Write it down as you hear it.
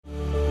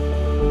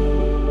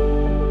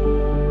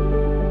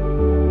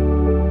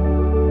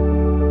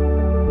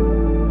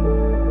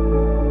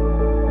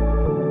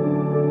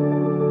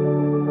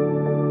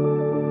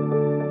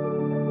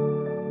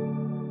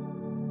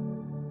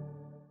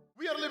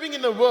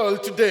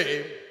world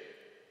today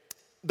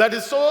that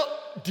is so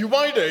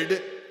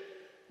divided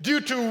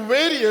due to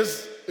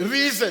various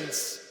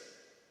reasons.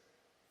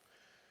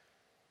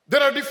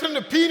 There are different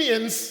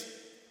opinions,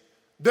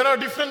 there are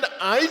different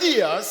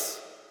ideas,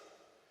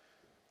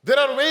 there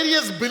are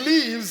various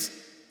beliefs,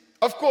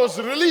 of course,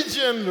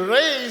 religion,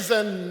 race,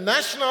 and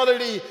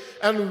nationality,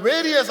 and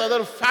various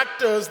other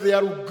factors. They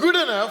are good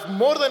enough,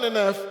 more than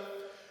enough,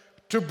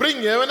 to bring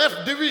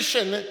enough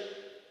division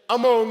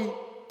among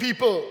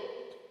people.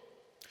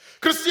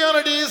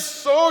 Christianity is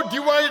so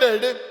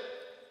divided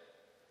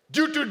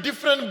due to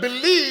different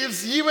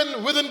beliefs,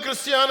 even within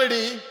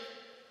Christianity,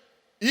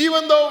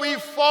 even though we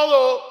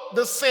follow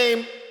the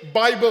same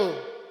Bible.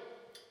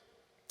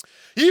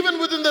 Even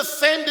within the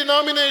same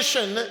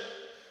denomination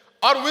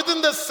or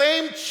within the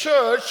same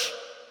church,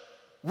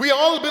 we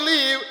all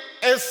believe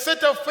a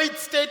set of faith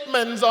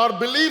statements or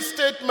belief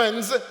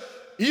statements.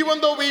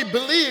 Even though we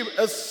believe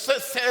a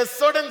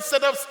certain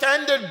set of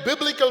standard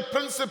biblical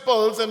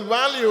principles and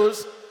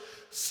values,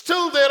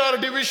 still there are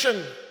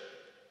division.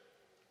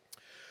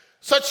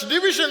 Such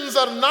divisions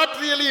are not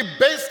really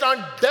based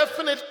on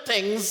definite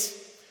things.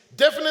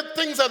 Definite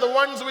things are the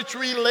ones which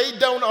we laid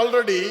down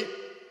already.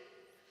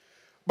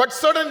 But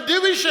certain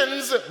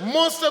divisions,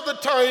 most of the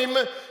time,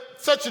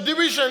 such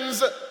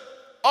divisions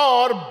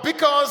are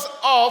because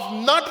of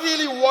not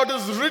really what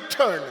is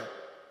written.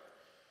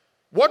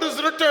 What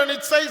is written,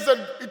 it says that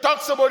it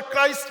talks about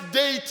Christ's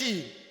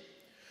deity.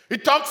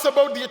 It talks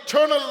about the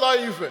eternal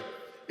life.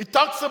 It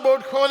talks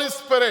about Holy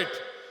Spirit.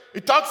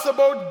 It talks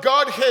about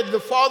Godhead, the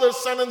Father,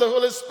 Son, and the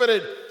Holy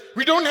Spirit.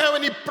 We don't have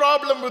any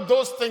problem with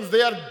those things.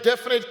 They are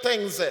definite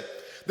things.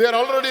 They are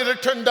already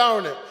written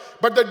down.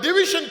 But the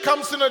division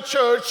comes in a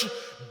church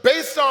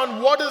based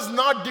on what is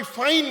not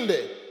defined.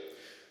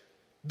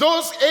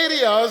 Those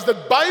areas, the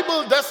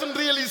Bible doesn't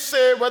really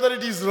say whether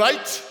it is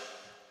right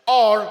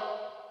or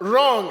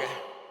wrong.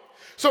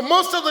 So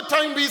most of the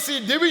time we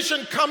see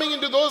division coming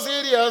into those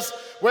areas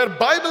where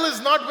Bible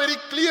is not very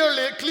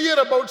clear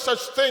about such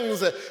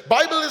things.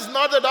 Bible is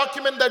not a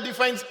document that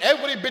defines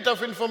every bit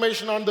of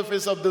information on the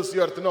face of this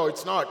earth. No,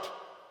 it's not.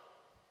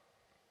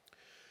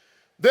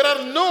 There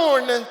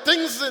are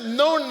things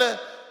known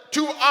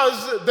to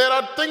us. There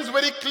are things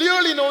very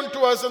clearly known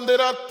to us, and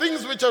there are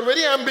things which are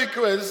very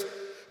ambiguous,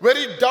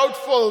 very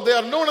doubtful. They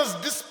are known as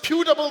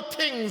disputable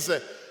things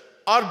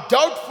or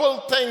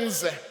doubtful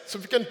things. So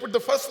if you can put the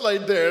first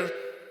slide there.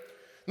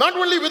 Not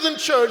only within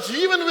church,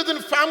 even within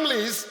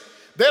families,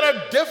 there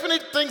are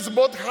definite things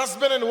both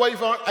husband and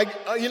wife are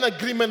in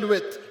agreement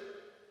with.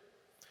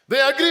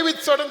 They agree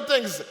with certain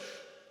things.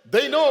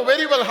 They know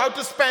very well how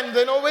to spend.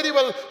 They know very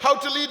well how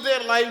to lead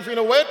their life,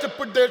 where to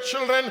put their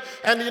children,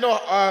 and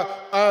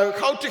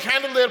how to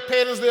handle their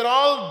parents. They're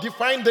all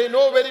defined. They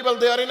know very well.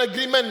 They are in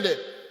agreement.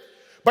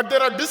 But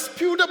there are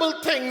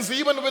disputable things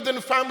even within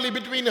family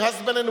between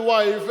husband and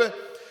wife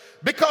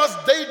because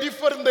they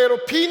differ in their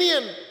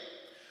opinion.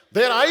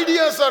 Their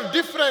ideas are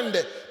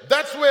different.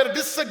 That's where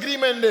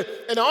disagreement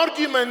and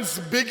arguments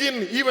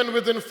begin even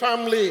within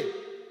family.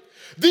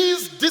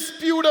 These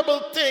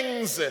disputable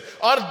things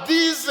or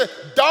these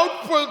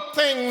doubtful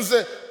things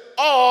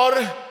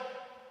are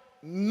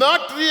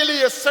not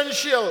really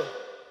essential.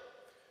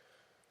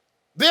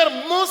 They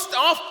are most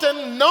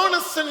often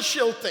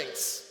non-essential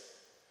things.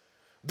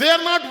 They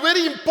are not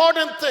very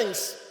important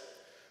things.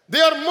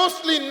 They are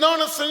mostly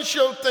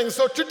non-essential things.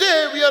 So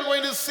today we are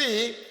going to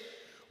see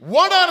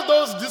what are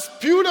those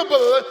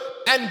disputable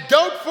and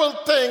doubtful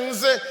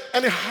things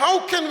and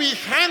how can we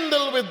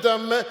handle with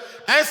them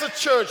as a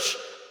church,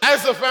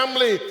 as a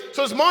family.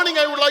 So this morning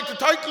I would like to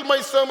title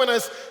my sermon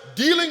as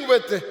Dealing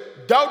with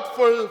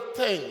Doubtful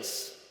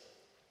Things.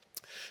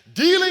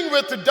 Dealing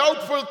with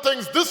doubtful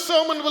things. This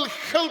sermon will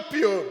help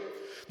you.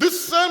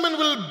 This sermon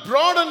will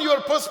broaden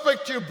your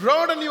perspective,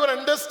 broaden your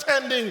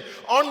understanding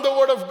on the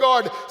Word of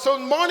God. So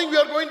this morning we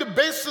are going to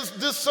base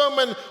this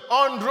sermon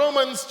on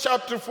Romans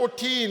chapter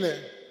 14.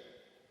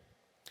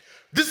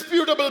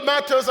 Disputable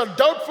matters or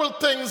doubtful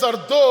things are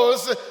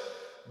those,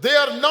 they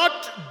are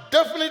not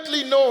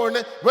definitely known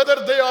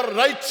whether they are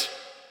right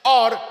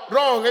or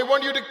wrong. I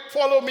want you to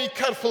follow me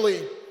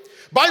carefully.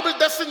 Bible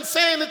doesn't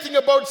say anything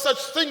about such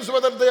things,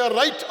 whether they are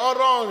right or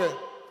wrong.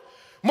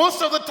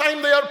 Most of the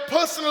time they are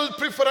personal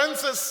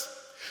preferences,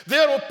 they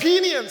are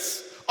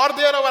opinions, or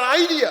they are our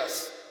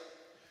ideas.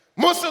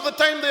 Most of the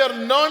time they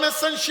are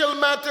non-essential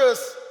matters.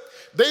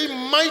 They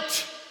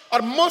might,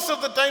 or most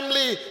of the time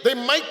they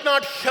might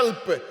not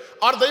help,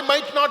 or they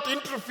might not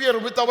interfere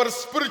with our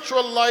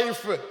spiritual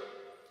life.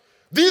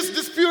 These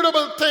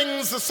disputable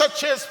things,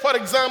 such as, for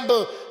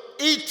example,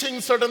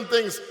 eating certain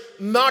things,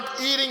 not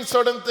eating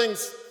certain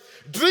things,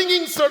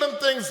 drinking certain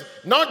things,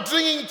 not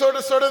drinking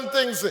certain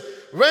things,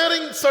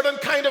 wearing certain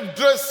kind of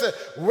dress,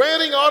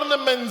 wearing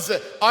ornaments,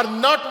 or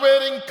not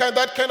wearing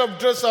that kind of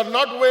dress, or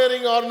not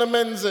wearing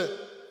ornaments.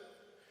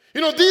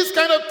 These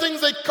kind of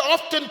things, they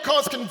often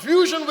cause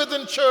confusion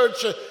within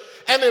church,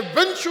 and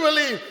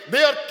eventually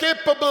they are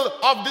capable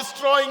of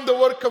destroying the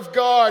work of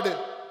God.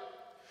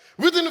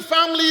 Within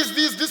families,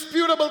 these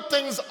disputable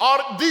things or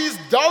these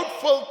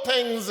doubtful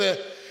things,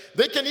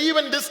 They can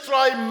even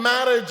destroy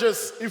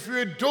marriages if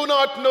we do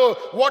not know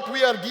what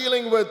we are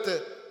dealing with.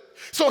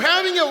 So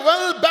having a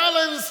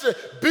well-balanced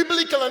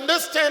biblical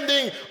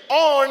understanding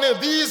on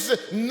these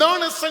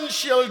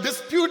non-essential,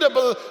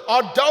 disputable,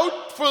 or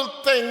doubtful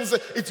things,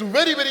 it's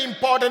very, very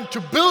important to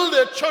build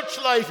a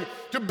church life,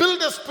 to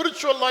build a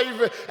spiritual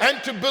life,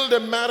 and to build a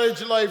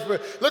marriage life.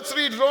 Let's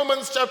read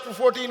Romans chapter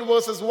 14,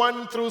 verses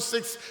 1 through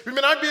 6. We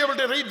may not be able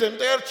to read the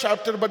entire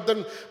chapter, but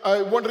then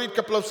I want to read a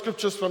couple of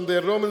scriptures from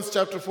there. Romans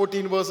chapter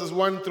 14, verses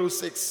 1 through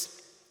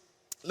 6.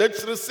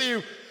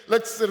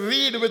 Let's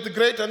read with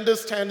great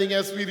understanding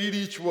as we read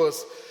each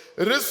verse.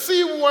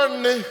 Receive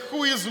one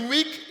who is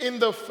weak in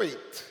the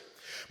faith,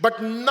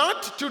 but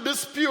not to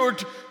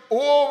disputes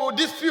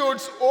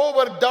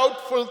over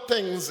doubtful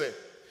things.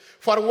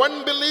 For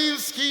one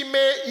believes he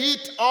may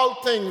eat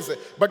all things,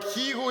 but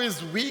he who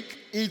is weak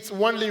eats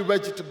only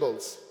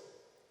vegetables.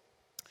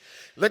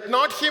 Let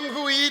not him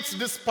who eats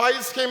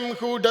despise him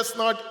who does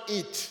not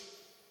eat,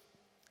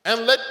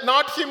 and let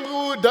not him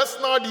who does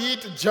not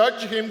eat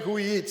judge him who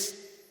eats.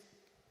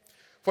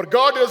 For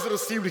God has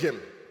received him.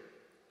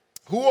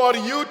 Who are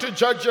you to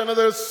judge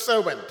another's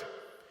servant?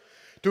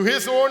 To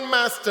his own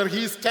master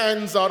he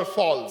stands or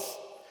falls.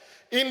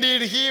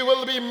 Indeed, he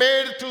will be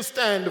made to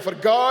stand, for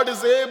God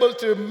is able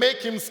to make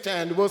him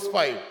stand. Verse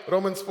 5,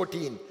 Romans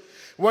 14.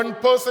 One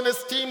person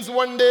esteems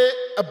one day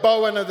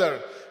above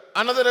another.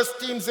 Another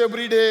esteems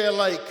every day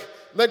alike.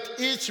 Let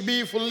each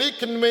be fully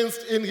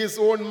convinced in his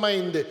own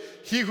mind.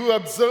 He who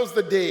observes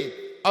the day,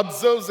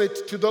 observes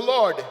it to the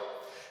Lord.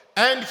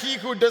 And he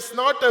who does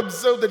not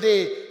observe the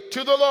day,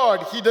 to the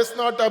Lord, he does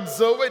not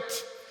observe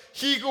it.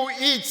 He who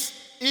eats,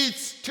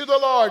 eats to the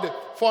Lord,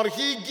 for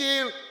he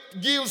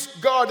gives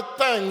God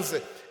thanks.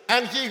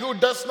 And he who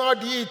does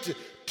not eat,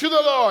 to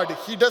the Lord,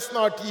 he does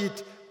not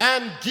eat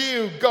and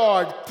give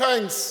God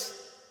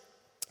thanks.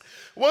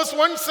 Verse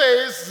 1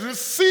 says,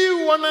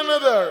 receive one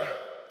another.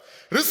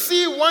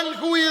 Receive one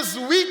who is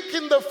weak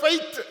in the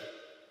faith,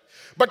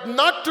 but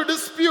not to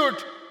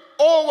dispute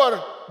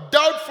over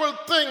doubtful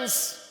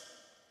things.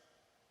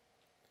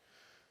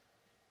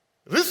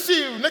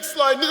 Receive, next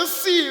slide,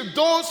 receive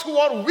those who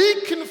are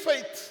weak in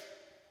faith.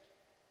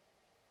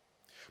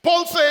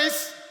 Paul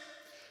says,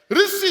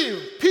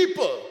 receive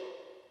people.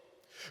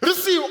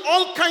 Receive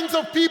all kinds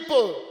of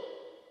people.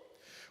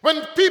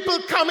 When people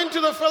come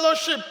into the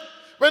fellowship,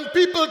 when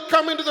people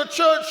come into the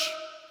church,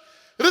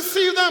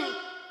 receive them,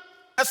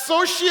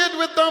 associate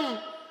with them.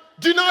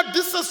 Do not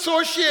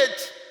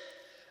disassociate.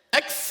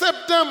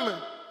 Accept them.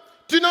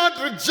 Do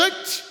not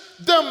reject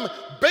them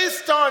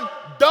based on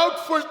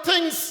doubtful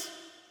things.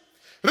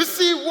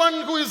 Receive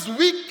one who is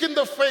weak in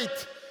the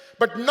faith,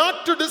 but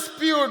not to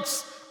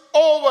disputes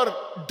over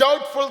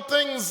doubtful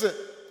things.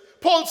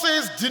 Paul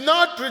says, do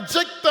not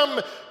reject them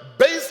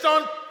based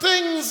on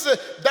things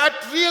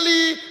that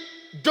really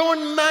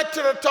don't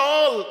matter at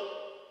all.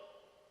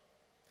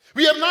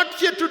 We are not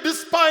here to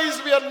despise,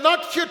 we are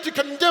not here to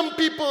condemn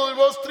people.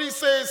 Verse 3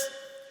 says,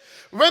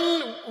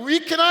 when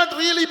we cannot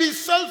really be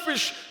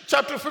selfish,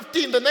 chapter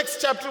 15, the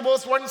next chapter,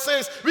 verse 1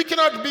 says, we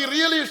cannot be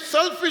really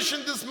selfish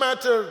in this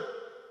matter.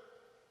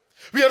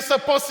 We are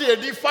supposed to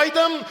edify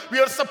them. We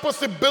are supposed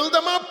to build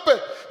them up.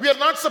 We are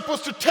not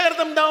supposed to tear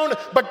them down,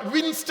 but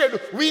instead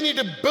we need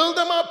to build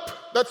them up.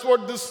 That's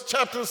what this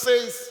chapter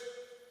says.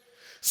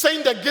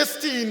 Saint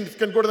Augustine, you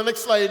can go to the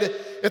next slide,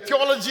 a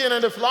theologian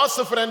and a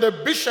philosopher and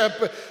a bishop,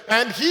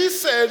 and he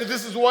said,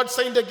 this is what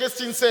Saint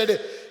Augustine said,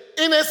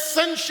 in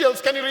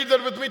essentials, can you read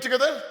that with me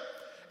together?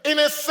 In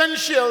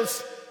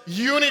essentials,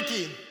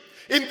 unity.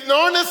 In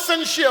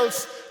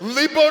non-essentials,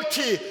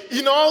 liberty.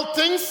 In all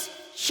things,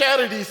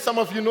 charity. Some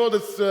of you know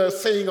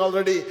this saying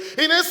already.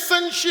 In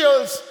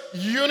essentials,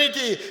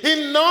 unity.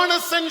 In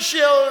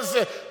non-essentials,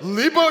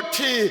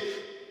 liberty.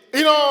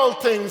 In all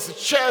things,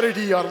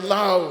 charity or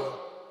love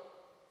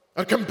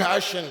or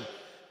compassion,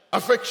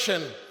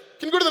 affection.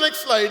 Can you go to the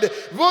next slide?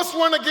 Verse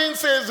 1 again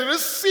says,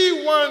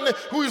 receive one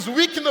who is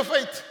weak in the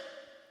faith,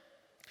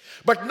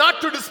 but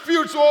not to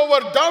disputes over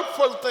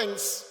doubtful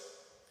things.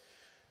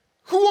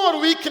 Who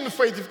are weak in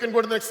faith? If you can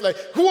go to the next slide.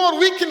 Who are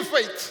weak in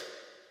faith?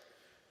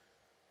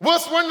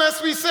 Verse 1,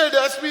 as we said,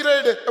 as we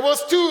read,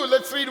 verse 2,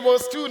 let's read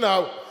verse 2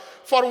 now.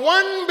 For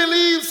one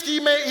believes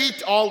he may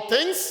eat all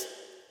things,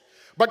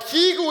 but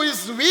he who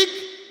is weak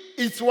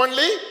eats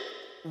only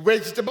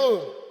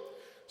vegetable.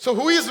 So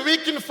who is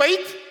weak in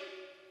faith?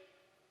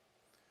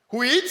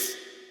 Who eats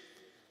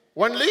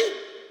only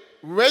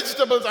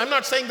vegetables. I'm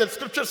not saying that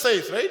scripture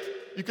says, right?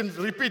 You can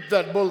repeat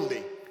that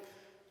boldly.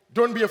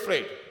 Don't be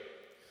afraid.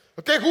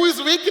 Okay, who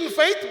is weak in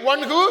faith?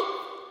 One who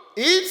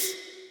eats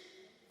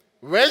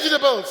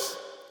vegetables.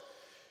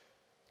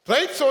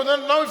 Right? So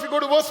now if you go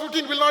to verse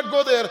 15, we'll not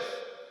go there.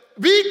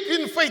 Weak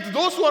in faith.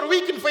 Those who are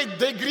weak in faith,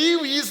 they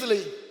grieve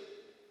easily.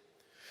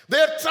 They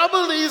are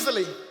troubled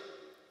easily.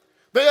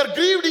 They are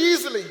grieved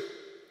easily.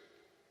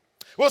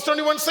 Verse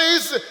 21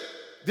 says,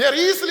 they are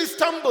easily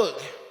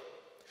stumbled.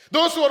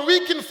 Those who are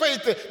weak in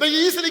faith, they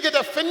easily get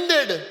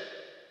offended.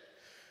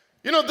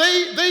 You know,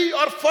 they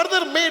are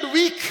further made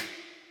weak.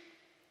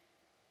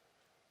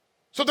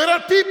 So there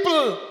are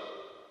people,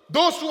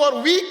 those who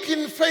are weak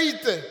in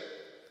faith.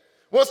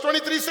 Verse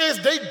 23 says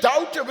they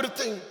doubt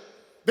everything.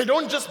 They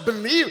don't just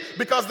believe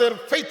because their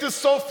faith is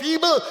so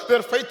feeble,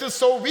 their faith is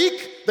so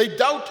weak, they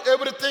doubt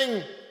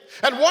everything.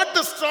 And what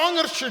the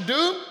stronger should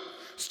do?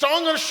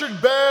 Stronger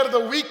should bear the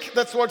weak.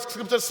 That's what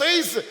Scripture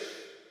says.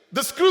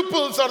 The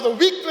scruples or the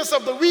weakness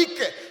of the weak,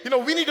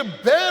 we need to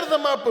bear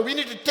them up. We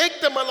need to take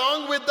them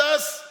along with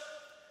us.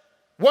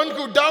 One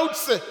who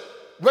doubts,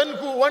 one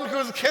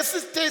who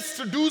hesitates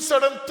to do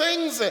certain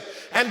things,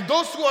 and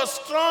those who are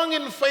strong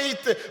in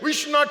faith, we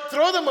should not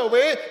throw them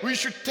away. We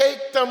should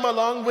take them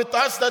along with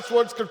us. That's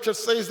what Scripture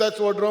says. That's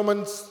what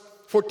Romans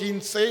 14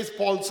 says.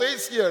 Paul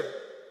says here.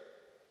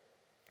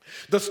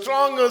 The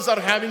strongers are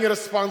having a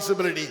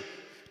responsibility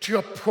to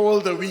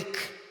uphold the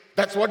weak.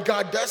 That's what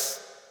God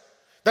does.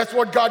 That's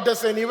what God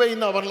does anyway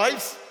in our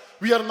lives.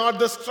 We are not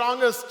the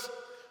strongest.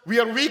 We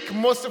are weak.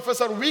 Most of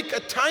us are weak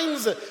at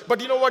times.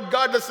 But you know what?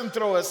 God doesn't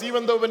throw us.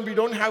 Even though when we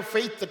don't have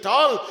faith at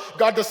all,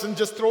 God doesn't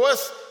just throw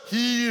us.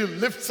 He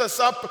lifts us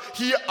up.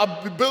 He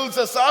builds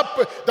us up.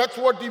 That's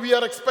what we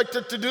are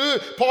expected to do.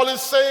 Paul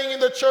is saying in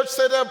the church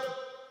setup,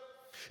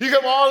 you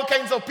have all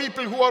kinds of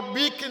people who are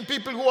weak and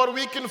people who are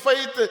weak in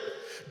faith.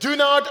 Do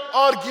not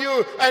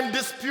argue and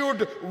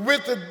dispute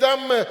with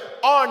them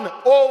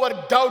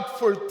over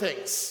doubtful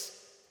things.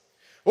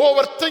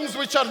 Over things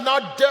which are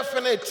not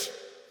definite.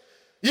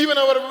 Even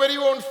our very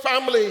own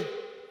family.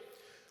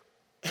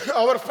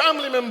 Our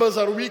family members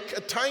are weak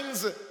at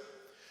times.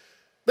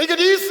 They get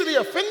easily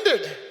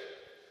offended.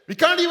 We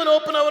can't even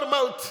open our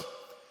mouth.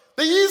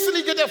 They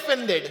easily get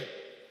offended.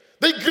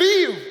 They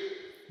grieve.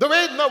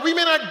 We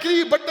may not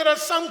grieve, but there are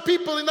some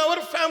people in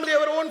our family,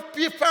 our own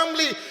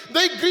family,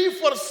 they grieve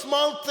for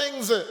small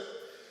things.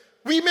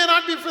 We may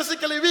not be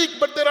physically weak,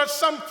 but there are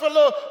some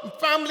fellow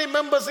family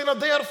members,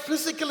 they are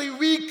physically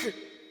weak.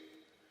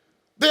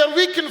 They are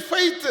weak in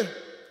faith.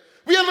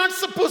 We are not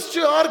supposed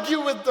to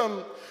argue with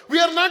them. We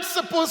are not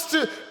supposed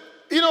to,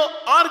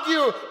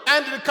 argue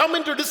and come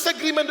into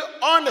disagreement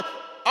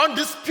on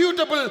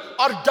disputable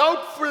or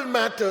doubtful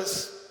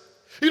matters.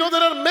 There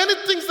are many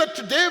things that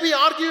today we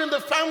argue in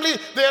the family,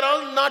 they are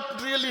all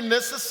not really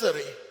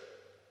necessary.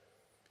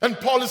 And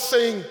Paul is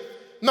saying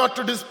not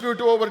to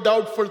dispute over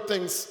doubtful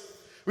things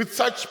with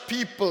such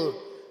people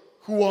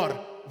who are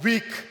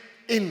weak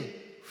in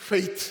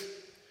faith.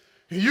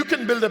 You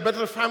can build a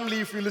better family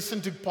if you listen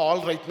to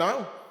Paul right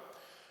now.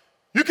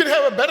 You can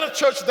have a better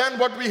church than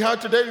what we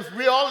have today if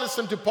we all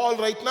listen to Paul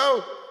right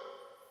now.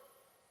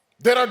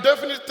 There are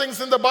definite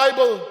things in the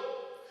Bible,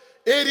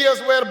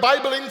 areas where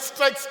Bible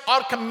instructs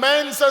or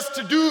commands us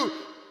to do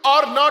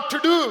or not to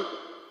do.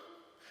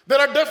 There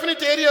are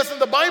definite areas in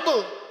the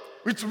Bible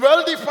which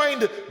well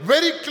defined,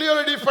 very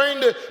clearly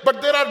defined,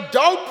 but there are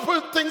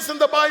doubtful things in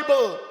the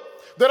Bible.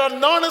 There are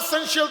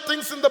non-essential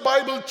things in the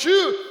Bible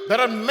too. There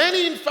are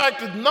many, in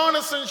fact,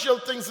 non-essential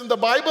things in the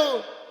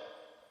Bible.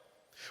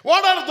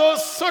 What are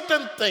those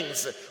certain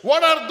things?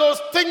 What are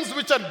those things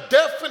which are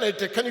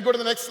definite? Can you go to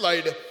the next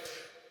slide?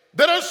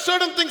 There are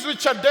certain things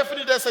which are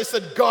definite, as I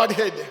said,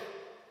 Godhead.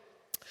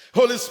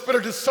 Holy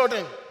Spirit is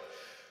certain.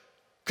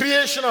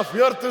 Creation of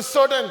earth is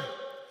certain.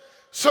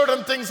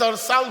 Certain things are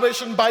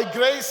salvation by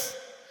grace.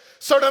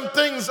 Certain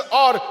things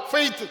are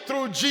faith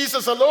through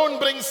Jesus alone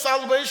brings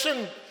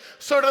salvation.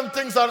 Certain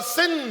things are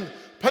sin,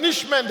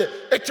 punishment,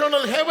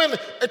 eternal heaven,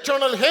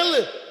 eternal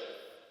hell.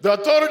 The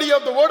authority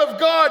of the Word of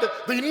God,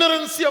 the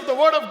inerrancy of the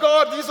Word of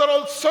God, these are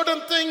all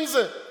certain things.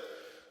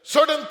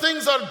 Certain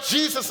things are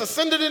Jesus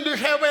ascended into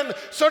heaven.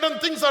 Certain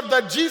things are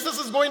that Jesus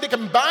is going to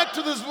come back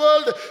to this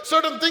world.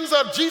 Certain things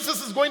are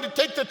Jesus is going to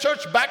take the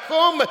church back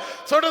home.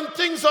 Certain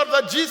things are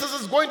that Jesus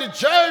is going to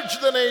judge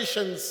the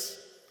nations.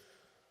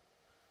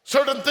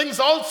 Certain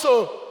things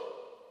also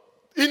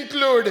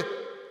include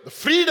the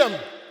freedom,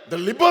 the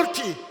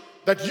liberty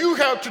that you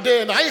have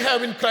today and I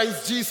have in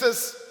Christ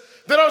Jesus.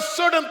 There are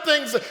certain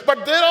things,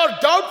 but there are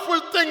doubtful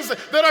things.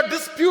 There are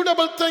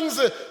disputable things.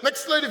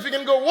 Next slide if you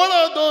can go. What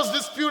are those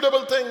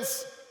disputable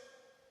things?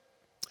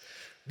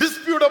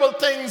 Disputable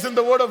things in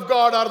the Word of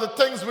God are the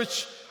things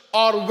which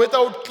are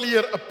without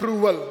clear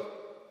approval,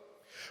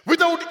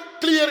 without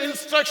clear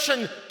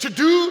instruction to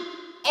do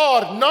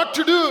or not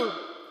to do.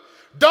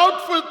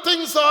 Doubtful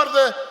things are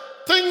the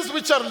things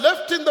which are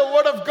left in the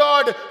Word of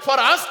God for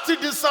us to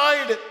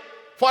decide,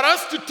 for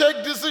us to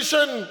take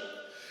decision.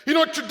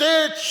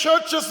 Today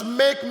churches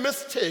make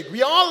mistake.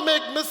 We all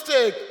make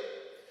mistake.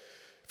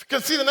 If you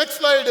can see the next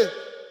slide,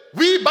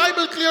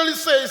 Bible clearly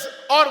says,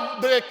 or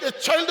a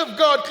child of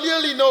God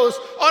clearly knows,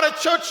 or a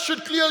church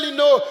should clearly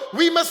know,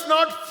 we must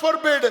not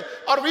forbid,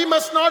 or we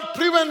must not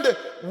prevent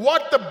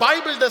what the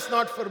Bible does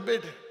not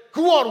forbid.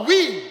 Who are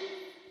we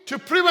to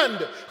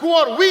prevent? Who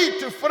are we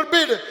to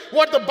forbid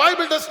what the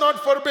Bible does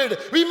not forbid?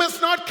 We must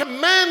not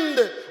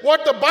command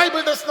what the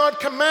Bible does not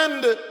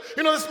command.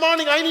 This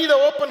morning I need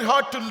an open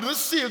heart to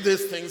receive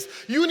these things.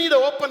 You need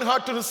an open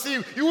heart to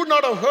receive. You would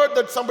not have heard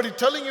that somebody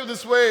telling you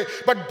this way.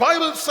 But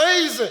Bible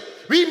says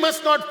we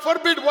must not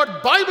forbid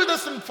what Bible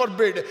doesn't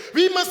forbid.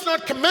 We must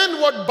not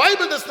command what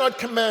Bible does not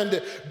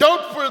command.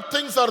 Doubtful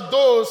things are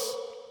those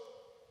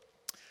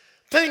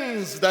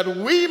things that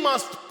we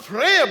must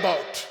pray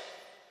about,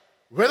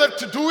 whether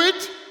to do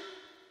it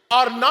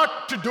or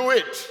not to do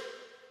it.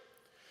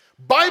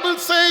 Bible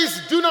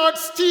says, do not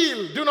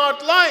steal, do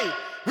not lie.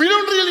 We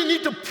don't really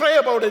need to pray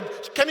about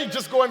it. Can you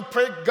just go and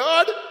pray,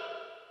 God,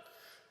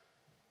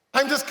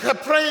 I'm just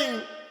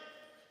praying,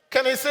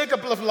 can I say a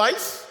couple of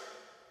lies?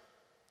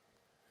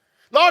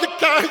 Lord,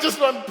 can I just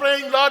want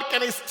praying, Lord,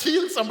 can I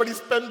steal somebody's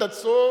pen that's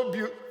so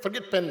beautiful?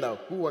 Forget pen now.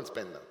 Who wants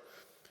pen now?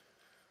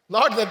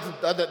 Lord,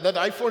 that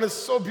iPhone is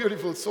so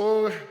beautiful,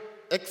 so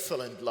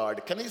excellent,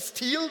 Lord. Can I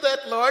steal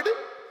that, Lord?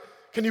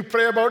 Can you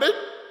pray about it?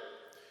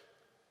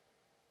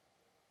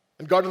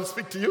 And God will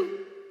speak to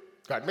you.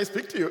 God may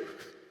speak to you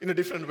in a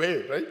different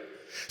way, right?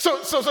 So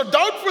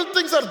doubtful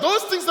things are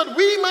those things that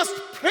we must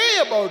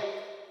pray about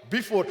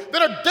before.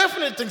 There are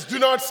definite things. Do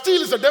not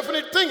steal is a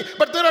definite thing,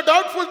 but there are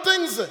doubtful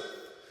things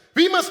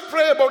we must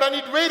pray about, and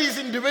it varies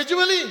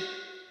individually.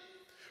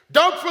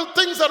 Doubtful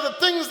things are the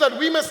things that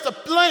we must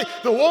apply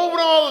the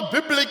overall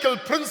biblical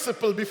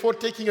principle before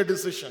taking a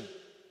decision.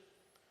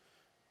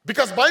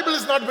 Because Bible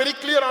is not very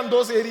clear on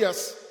those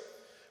areas.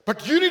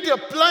 But you need to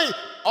apply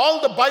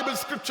all the Bible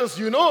scriptures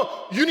you know.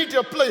 You need to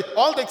apply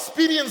all the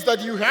experience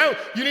that you have.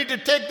 You need to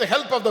take the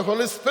help of the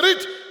Holy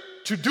Spirit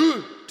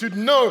to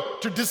know,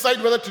 to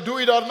decide whether to do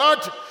it or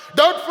not.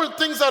 Doubtful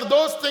things are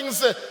those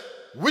things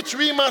which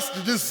we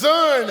must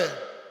discern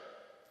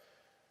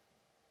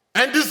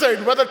and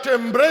decide whether to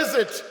embrace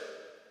it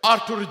or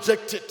to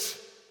reject it.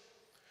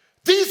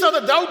 These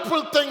are the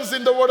doubtful things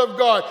in the Word of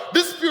God.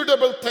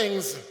 Disputable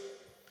things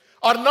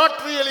are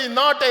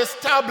not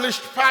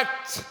established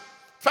fact,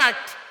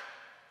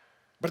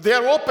 but they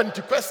are open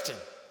to question.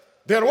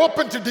 They are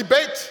open to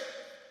debate.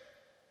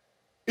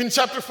 In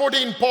chapter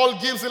 14, Paul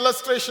gives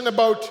illustration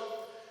about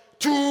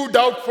two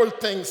doubtful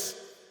things.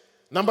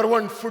 Number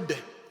one, food.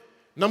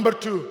 Number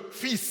two,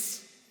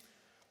 feasts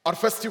or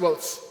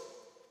festivals.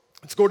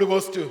 Let's go to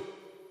verse 2.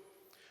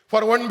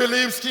 For one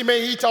believes he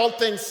may eat all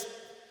things,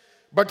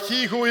 but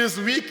he who is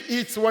weak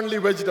eats only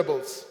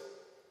vegetables.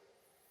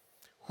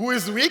 Who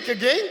is weak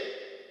again?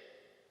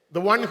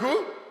 The one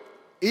who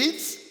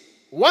eats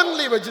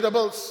only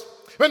vegetables.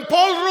 When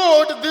Paul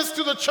wrote this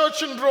to the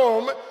church in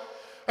Rome,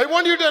 I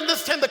want you to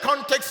understand the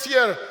context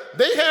here.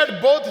 They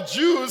had both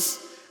Jews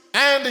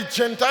and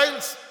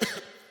Gentiles.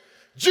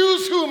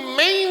 Jews who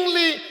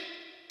mainly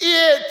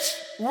ate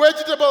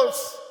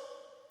vegetables.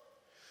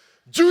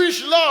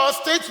 Jewish law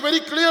states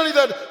very clearly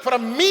that for a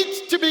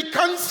meat to be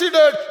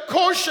considered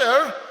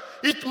kosher,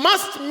 it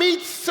must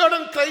meet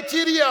certain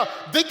criteria.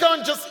 They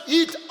can't just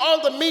eat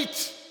all the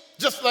meat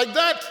just like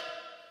that.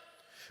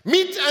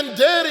 Meat and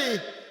dairy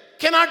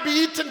cannot be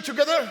eaten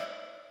together.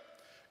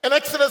 In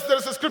Exodus, there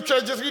is a scripture,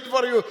 I just read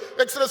for you.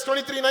 Exodus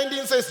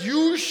 23:19 says,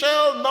 you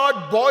shall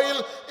not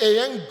boil a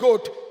young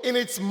goat in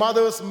its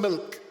mother's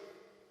milk.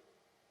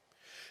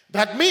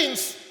 That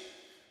means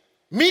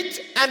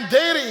meat and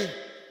dairy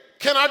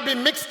cannot be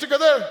mixed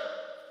together.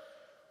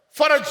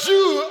 For a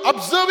Jew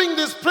observing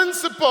these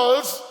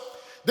principles,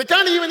 they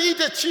can't even eat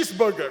a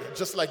cheeseburger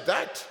just like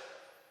that,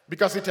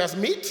 because it has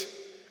meat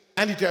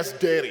and it has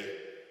dairy.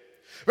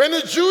 When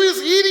a Jew is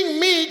eating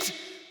meat,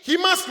 he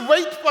must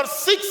wait for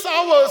 6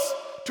 hours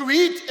to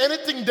eat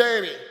anything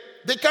dairy.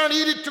 They can't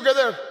eat it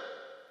together.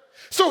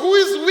 So who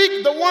is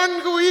weak? The one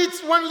who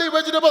eats only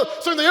vegetable.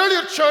 So in the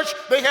earlier church,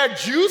 they had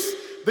Jews.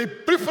 They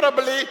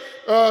predominantly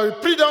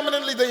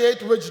they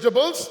ate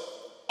vegetables.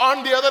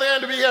 On the other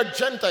hand, we had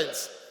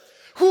Gentiles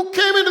who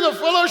came into the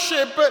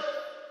fellowship.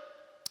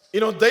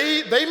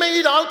 They may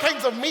eat all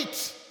kinds of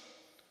meat.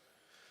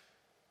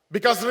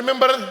 Because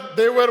remember,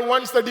 they were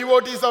once the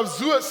devotees of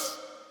Zeus,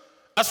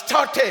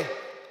 Astarte,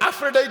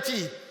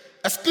 Aphrodite,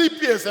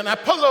 Asclepius, and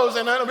Apollos,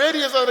 and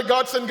various other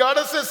gods and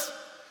goddesses.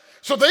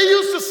 So they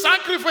used to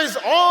sacrifice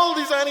all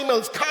these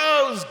animals,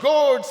 cows,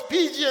 goats,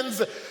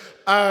 pigeons,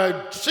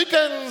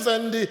 chickens,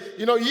 and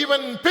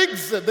even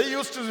pigs. They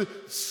used to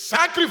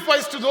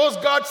sacrifice to those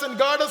gods and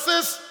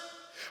goddesses.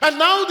 And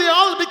now they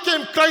all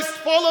became Christ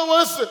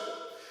followers.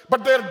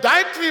 But their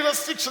dietary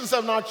restrictions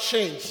have not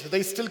changed.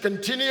 They still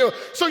continue.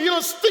 So,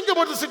 think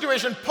about the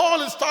situation.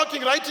 Paul is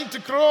writing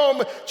to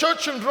Rome,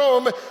 church in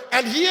Rome,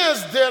 and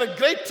there are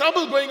great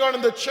trouble going on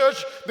in the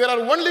church. There are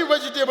only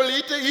vegetable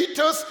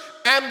eaters,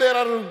 and there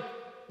are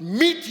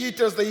meat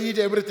eaters. They eat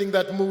everything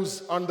that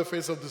moves on the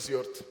face of this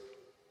earth.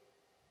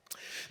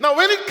 Now,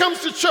 when it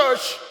comes to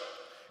church,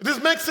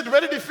 this makes it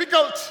very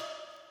difficult.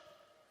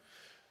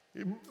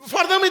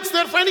 For them,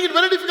 they're finding it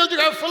very difficult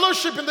to have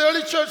fellowship in the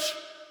early church.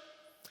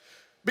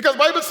 Because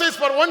Bible says,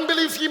 for one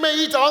believes he may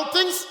eat all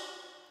things,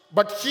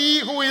 but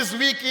he who is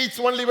weak eats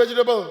only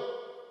vegetable.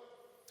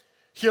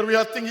 Here we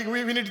are thinking,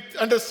 we need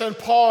to understand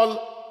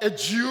Paul, a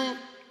Jew,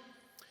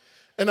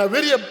 and a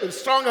very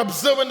strong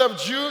observant of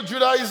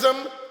Judaism,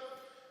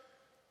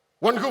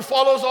 one who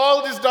follows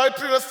all these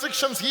dietary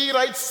restrictions. He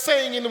writes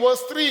saying in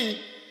verse 3,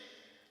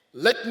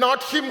 let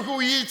not him who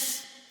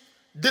eats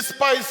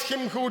despise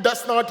him who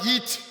does not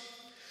eat,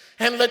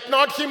 and let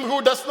not him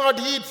who does not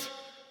eat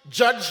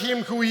judge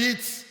him who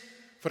eats.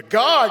 For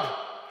God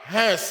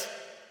has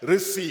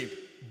received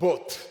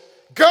both.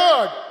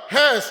 God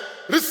has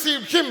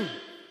received him.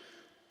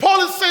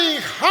 Paul is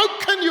saying, how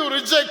can you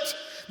reject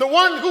the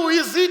one who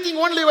is eating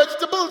only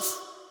vegetables?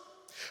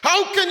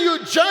 How can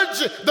you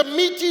judge the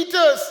meat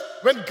eaters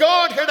when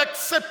God had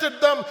accepted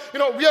them?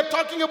 We are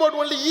talking about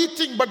only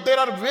eating, but there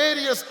are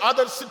various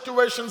other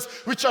situations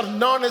which are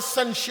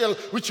non-essential,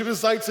 which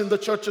resides in the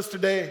churches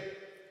today.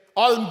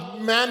 All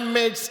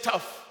man-made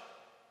stuff.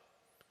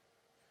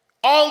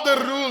 All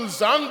the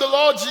rules and the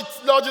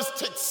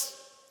logistics.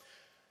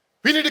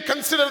 We need to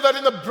consider that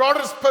in the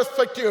broader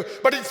perspective.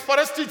 But for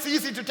us, it's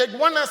easy to take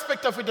one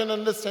aspect of it and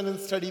understand and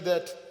study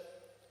that.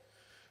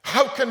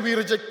 How can we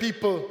reject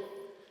people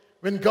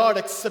when God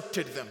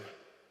accepted them?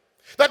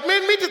 That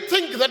made me to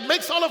think, that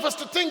makes all of us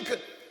to think,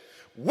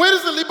 where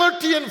is the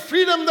liberty and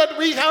freedom that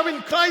we have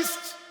in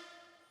Christ?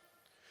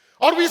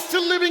 Are we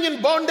still living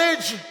in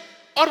bondage?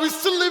 Are we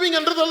still living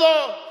under the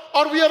law?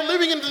 Or we are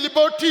living in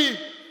liberty?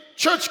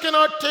 Church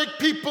cannot take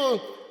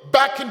people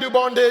back into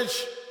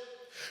bondage.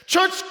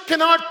 Church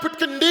cannot put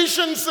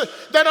conditions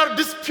that are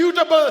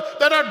disputable,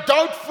 that are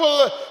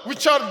doubtful,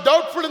 which are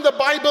doubtful in the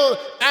Bible,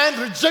 and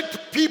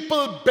reject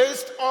people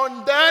based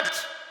on that.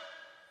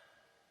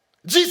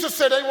 Jesus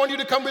said, I want you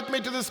to come with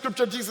me to this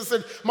scripture. Jesus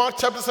said, Mark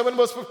chapter 7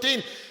 verse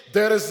 15,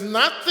 there is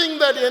nothing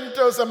that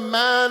enters a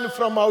man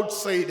from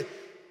outside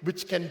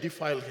which can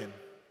defile him.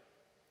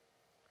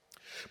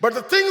 But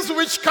the things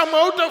which come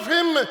out of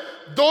him,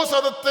 those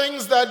are the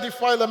things that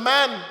defile a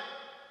man.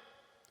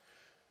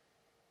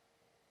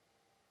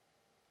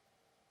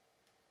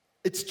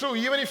 It's true,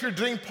 even if you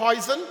drink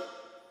poison,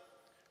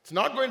 it's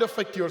not going to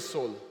affect your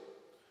soul.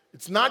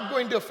 It's not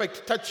going to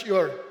touch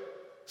your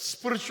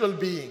spiritual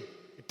being,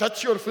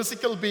 touch your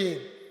physical being.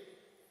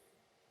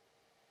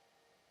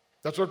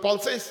 That's what Paul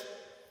says.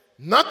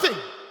 Nothing.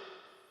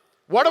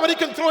 Whatever you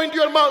can throw into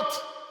your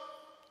mouth,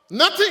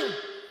 nothing.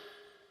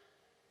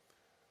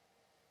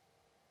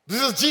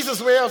 This is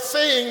Jesus' way of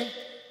saying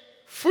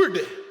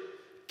food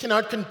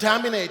cannot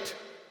contaminate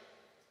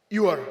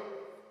your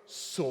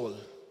soul.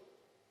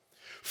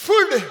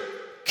 Food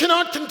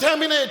cannot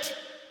contaminate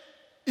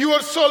your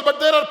soul, but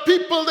there are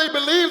people, they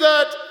believe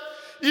that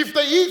if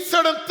they eat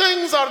certain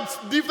things or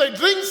if they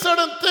drink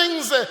certain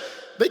things,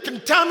 they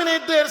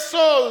contaminate their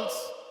souls.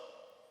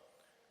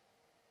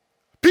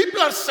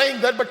 People are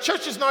saying that, but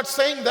church is not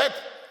saying that.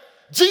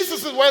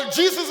 Jesus is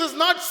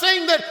not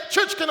saying that.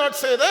 Church cannot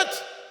say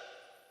that.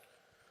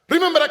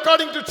 Remember,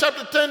 according to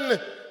chapter 10,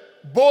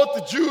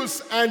 both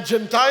Jews and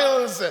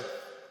Gentiles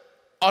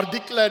are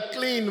declared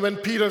clean when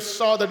Peter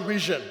saw that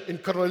vision in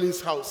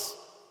Cornelius' house.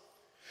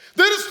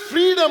 There is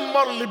freedom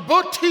or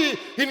liberty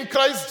in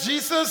Christ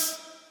Jesus.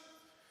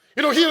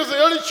 Here is the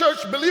early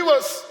church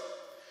believers.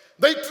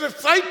 They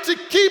tried to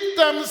keep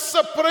them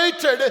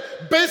separated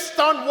based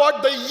on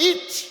what they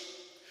eat.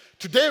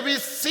 Today we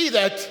see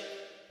that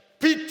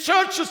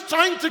church is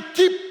trying to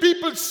keep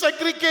people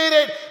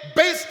segregated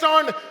based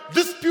on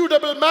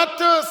disputable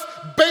matters,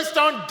 based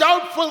on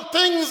doubtful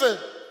things.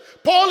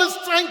 Paul is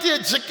trying to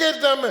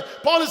educate them.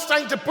 Paul is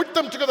trying to put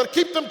them together,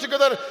 keep them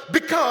together,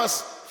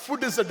 because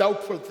food is a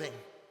doubtful thing.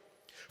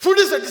 Food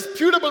is a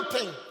disputable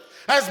thing,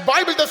 as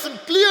Bible doesn't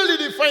clearly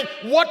define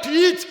what to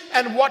eat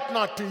and what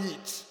not to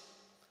eat.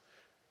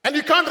 And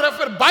you can't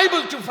refer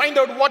Bible to find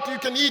out what you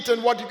can eat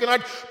and what you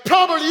cannot.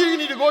 Probably you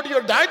need to go to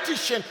your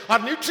dietitian or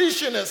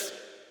nutritionist,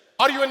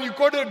 or even you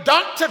go to a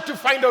doctor to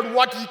find out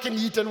what you can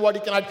eat and what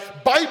you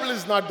cannot. Bible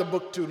is not the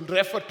book to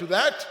refer to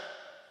that.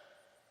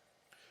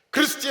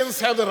 Christians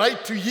have the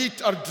right to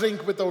eat or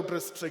drink without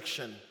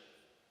restriction.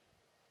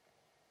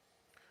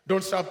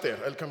 Don't stop there,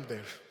 I'll come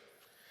there.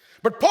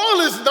 But Paul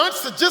is not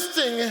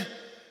suggesting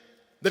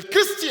that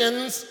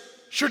Christians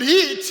should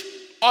eat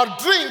or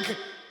drink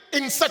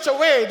in such a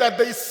way that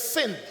they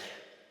sin.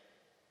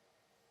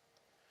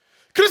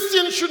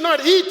 Christians should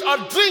not eat or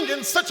drink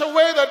in such a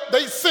way that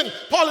they sin.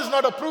 Paul is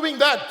not approving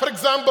that. For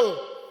example,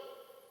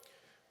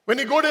 when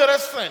you go to a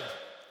restaurant,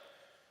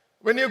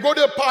 when you go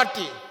to a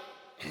party,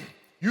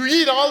 you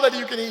eat all that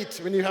you can eat.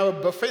 When you have a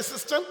buffet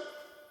system,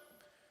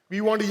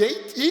 we want to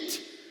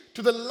eat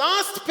to the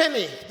last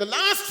penny, the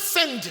last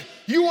cent.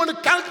 You want to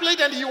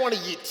calculate and you want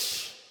to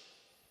eat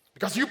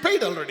because you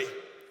paid already.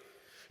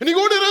 When you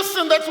go to a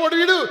restaurant, that's what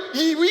we do.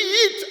 We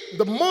eat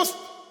the most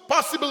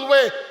possible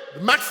way,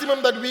 the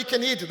maximum that we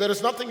can eat. There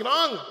is nothing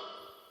wrong.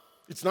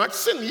 It's not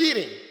sin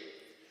eating.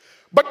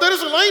 But there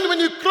is a line when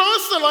you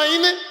cross the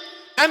line,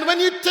 and when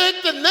you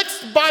take the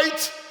next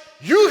bite,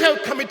 you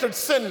have committed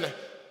sin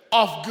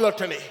of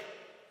gluttony,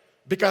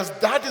 because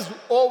that is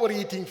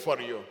overeating for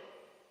you.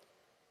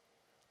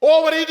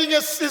 Overeating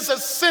is a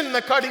sin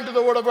according to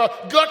the word of God.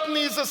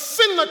 Gluttony is a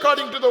sin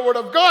according to the word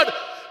of God.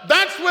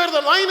 That's where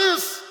the line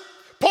is.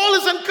 Paul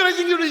is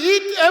encouraging you to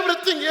eat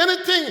everything,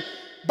 anything,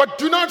 but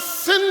do not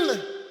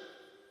sin.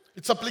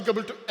 It's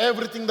applicable to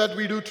everything that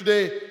we do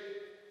today.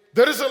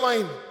 There is a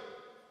line.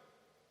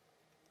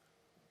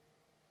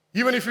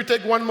 Even if you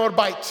take one more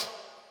bite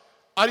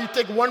or you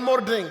take one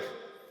more drink,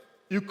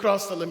 you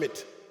cross the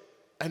limit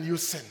and you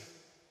sin.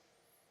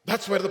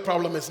 That's where the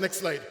problem is. Next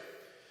slide.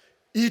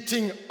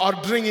 Eating or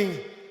drinking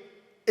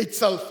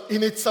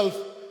in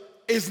itself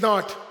is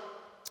not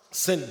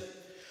sin.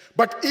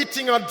 But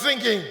eating or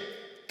drinking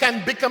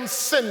can become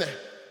sin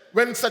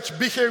when such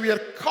behavior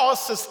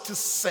causes to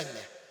sin,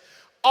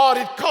 or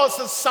it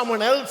causes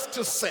someone else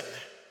to sin.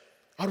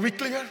 Are we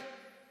clear?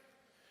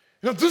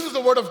 This is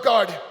the word of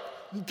God.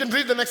 You can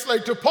read the next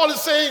slide too. Paul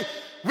is saying,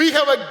 we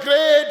have a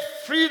great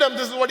freedom.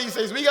 This is what he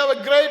says. We have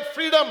a great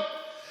freedom,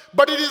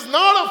 but it is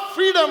not a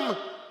freedom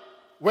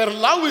where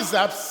love is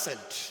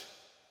absent.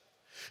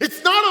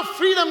 It's not a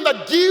freedom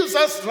that gives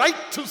us right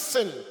to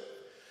sin.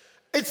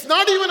 It's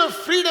not even a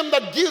freedom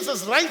that gives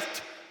us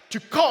right to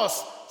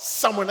cause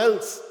someone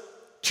else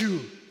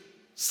to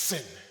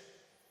sin.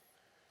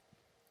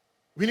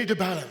 We need to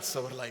balance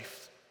our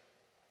life.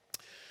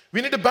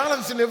 We need to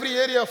balance in every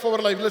area of our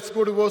life. Let's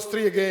go to verse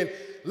 3 again.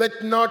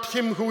 Let not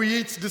him who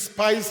eats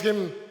despise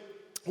him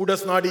who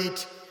does not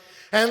eat.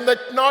 And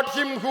let not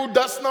him who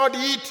does not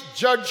eat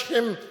judge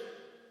him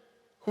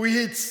who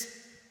eats.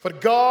 For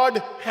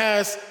God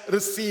has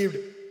received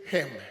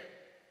him.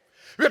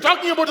 We are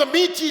talking about the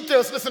meat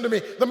eaters. Listen to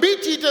me. The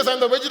meat eaters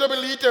and the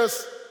vegetable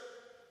eaters.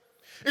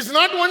 It's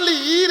not only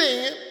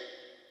eating.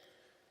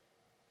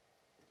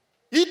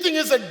 Eating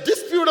is a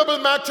disputable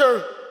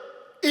matter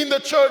in the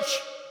church.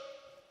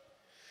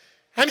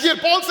 And here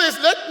Paul says,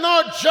 let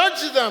not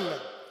judge them.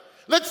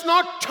 Let's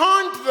not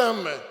taunt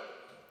them.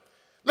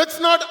 Let's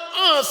not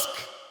ask,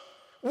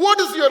 what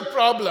is your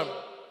problem?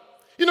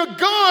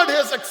 God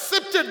has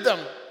accepted them.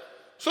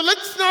 So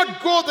let's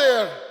not go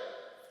there.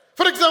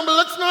 For example,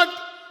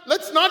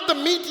 not the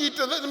meat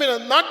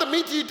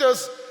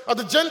eaters or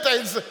the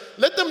Gentiles.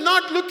 Let them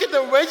not look at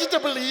the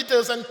vegetable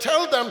eaters and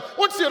tell them,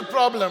 what's your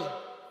problem?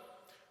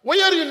 Why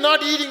are you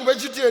not eating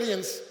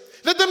vegetarians?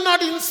 Let them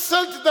not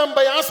insult them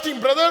by asking,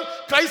 brother,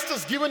 Christ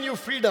has given you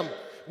freedom.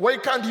 Why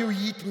can't you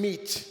eat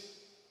meat?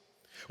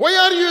 Why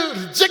are you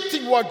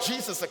rejecting what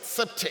Jesus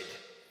accepted?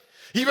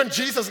 Even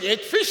Jesus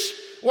ate fish.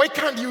 Why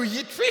can't you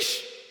eat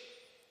fish?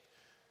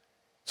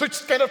 So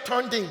it's kind of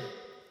taunting.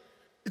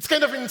 It's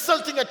kind of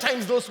insulting at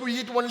times those who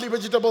eat only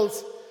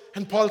vegetables.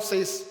 And Paul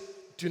says,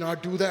 do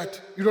not do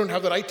that. You don't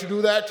have the right to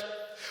do that.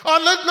 Or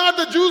let not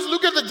the Jews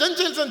look at the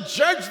Gentiles and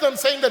judge them,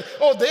 saying that,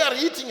 oh, they are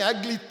eating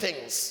ugly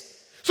things.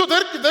 So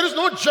there is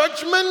no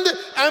judgment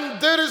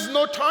and there is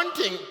no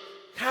taunting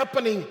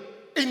happening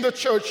in the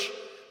church.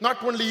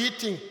 Not only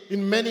eating,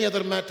 in many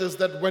other matters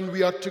that when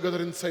we are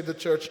together inside the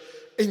church,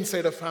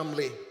 inside a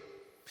family.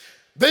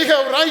 They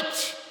have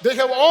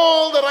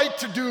all the right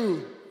to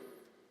do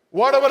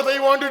whatever they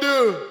want to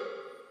do.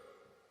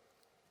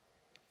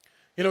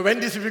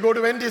 Wendy's, if you go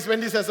to Wendy's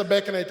has a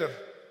Baconator.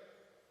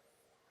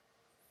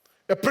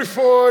 A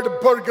preferred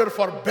burger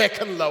for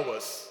bacon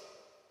lovers.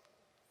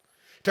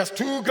 It has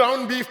 2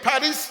 ground beef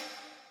patties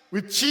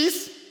with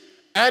cheese,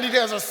 and it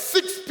has a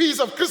 6-piece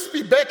of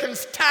crispy bacon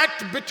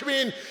stacked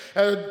between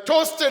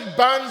toasted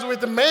buns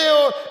with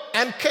mayo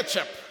and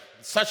ketchup.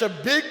 Such a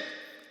big,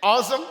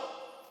 awesome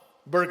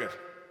burger.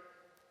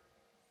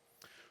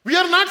 We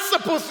are not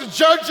supposed to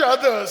judge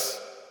others.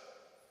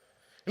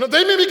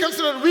 They may be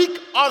considered weak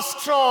or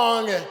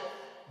strong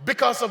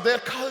because of their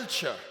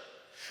culture.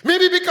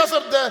 Maybe because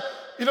of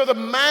the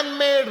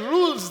man-made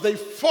rules they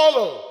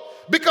follow.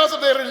 Because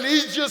of their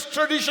religious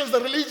traditions,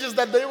 the religions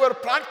that they were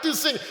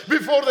practicing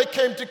before they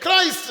came to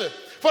Christ.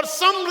 For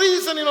some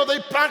reason, they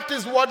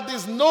practice what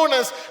is known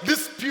as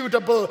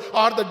disputable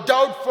or the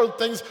doubtful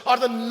things or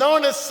the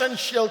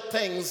non-essential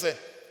things.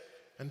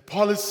 And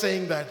Paul is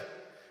saying that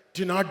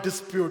do not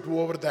dispute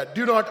over that.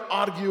 Do not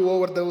argue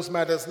over those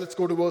matters. Let's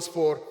go to verse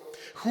 4.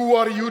 Who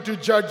are you to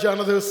judge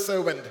another's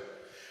servant?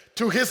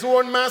 To his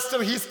own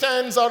master he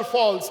stands or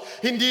falls.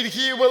 Indeed,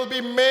 he will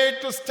be made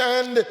to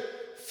stand,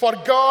 for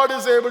God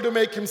is able to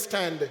make him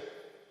stand.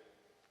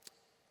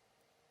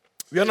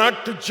 We are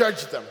not to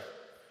judge them.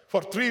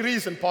 For 3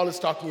 reasons Paul is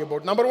talking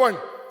about. Number 1,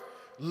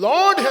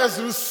 Lord has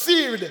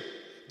received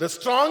the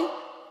strong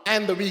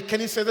and the weak.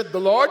 Can you say that? The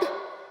Lord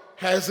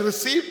has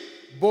received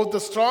both the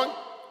strong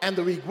and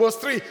the weak. Verse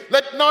 3,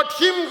 let not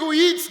him who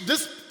eats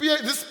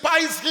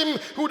despise him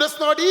who does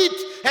not eat,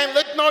 and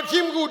let not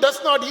him who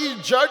does not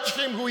eat judge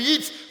him who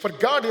eats, for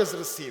God has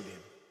received him.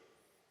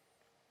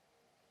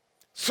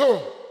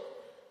 So,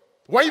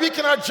 why we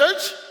cannot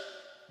judge?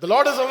 The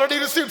Lord has already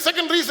received.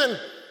 Second reason,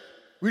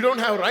 we don't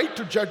have right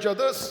to judge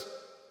others.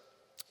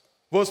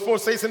 Verse 4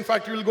 says, in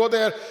fact, you will go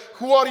there,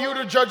 who are you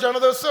to judge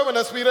another servant,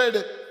 as we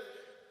read?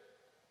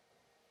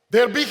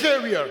 Their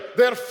behavior,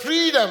 their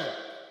freedom.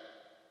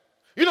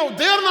 They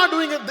are not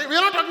doing it. We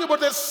are not talking about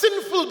their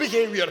sinful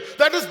behavior.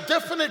 That is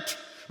definite.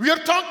 We are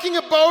talking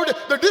about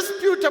the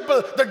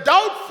disputable, the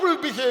doubtful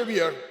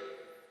behavior,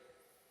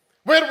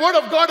 where word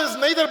of God is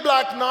neither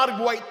black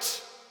nor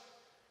white.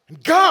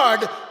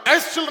 God,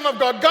 as children of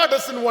God, God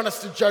doesn't want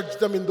us to judge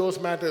them in those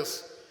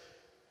matters.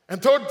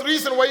 And third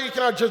reason why we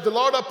cannot judge, the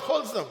Lord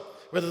upholds them.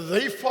 Whether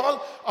they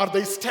fall or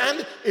they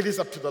stand, it is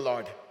up to the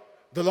Lord.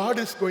 The Lord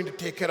is going to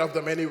take care of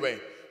them anyway.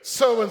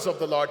 Servants of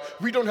the Lord.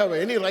 We don't have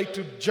any right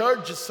to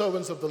judge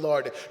servants of the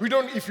Lord.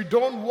 If you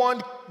don't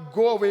want,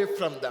 go away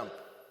from them.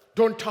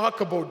 Don't talk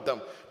about them.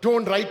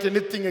 Don't write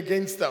anything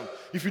against them.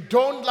 If you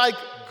don't like,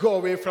 go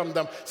away from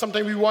them.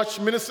 Sometimes we watch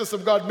ministers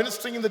of God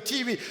ministering in the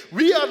TV.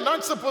 We are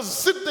not supposed to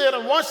sit there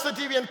and watch the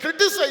TV and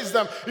criticize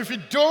them. If you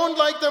don't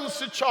like them,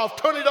 switch off,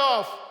 turn it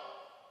off.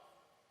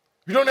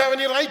 We don't have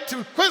any right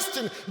to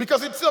question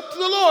because it's up to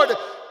the Lord.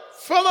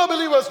 Fellow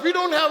believers, we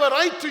don't have a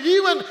right to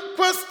even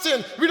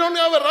question. We don't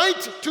have a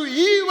right to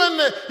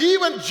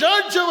even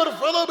judge our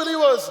fellow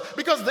believers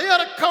because they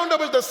are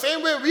accountable the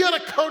same way we are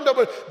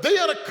accountable. They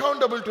are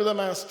accountable to the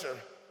Master.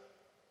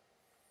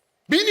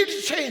 We need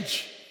to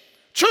change.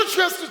 Church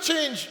has to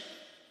change.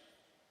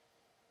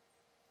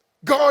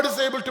 God is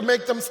able to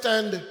make them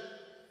stand.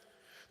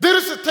 There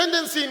is a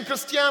tendency in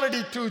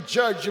Christianity to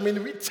judge.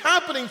 It's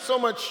happening so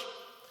much.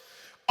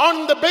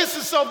 On the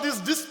basis of this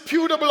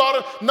disputable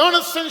or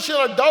non-essential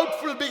or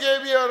doubtful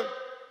behavior,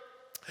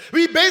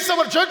 we base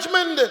our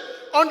judgment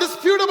on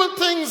disputable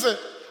things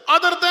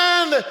other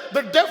than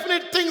the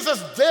definite things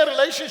as their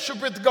relationship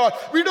with God.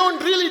 We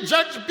don't really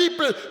judge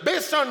people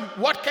based on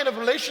what kind of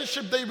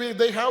relationship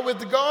they have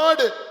with God.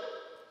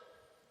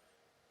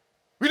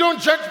 We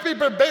don't judge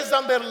people based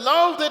on their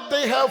love that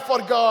they have for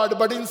God,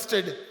 but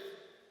instead,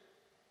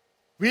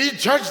 we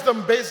judge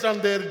them based on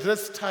their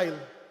dress style.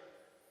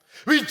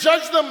 We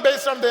judge them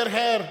based on their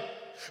hair.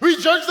 We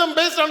judge them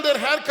based on their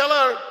hair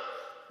color,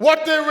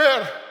 what they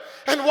wear,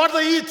 and what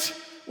they eat,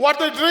 what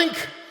they drink.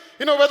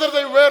 Whether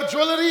they wear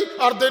jewelry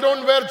or they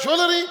don't wear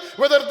jewelry,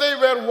 whether they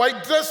wear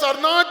white dress or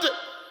not,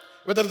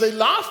 whether they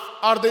laugh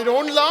or they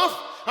don't laugh,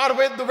 or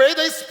the way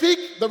they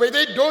speak, the way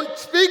they don't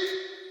speak,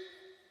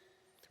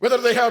 whether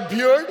they have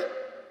beard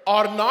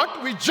or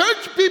not. We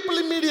judge people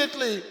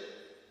immediately.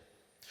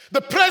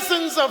 The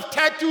presence of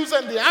tattoos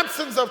and the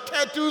absence of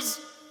tattoos,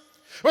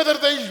 whether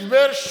they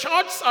wear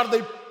shorts or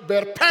they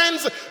wear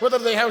pants, whether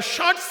they have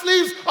short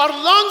sleeves or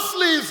long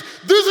sleeves.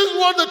 This is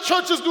what the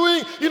church is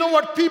doing.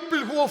 People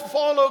who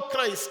follow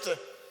Christ,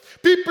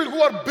 people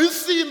who are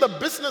busy in the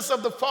business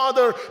of the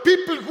Father,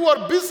 people who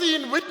are busy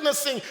in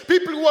witnessing,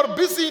 people who are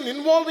busy in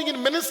involving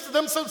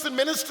themselves in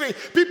ministry,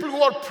 people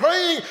who are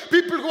praying,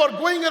 people who are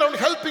going around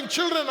helping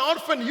children,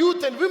 orphan,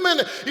 youth and women.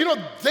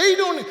 They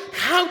don't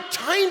have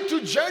time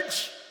to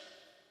judge.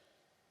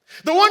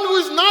 The one who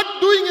is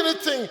not doing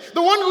anything,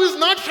 the one who is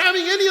not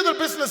having any other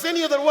business,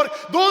 any other work,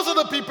 those are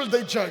the people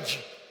they judge.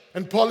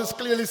 And Paul is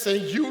clearly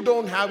saying, you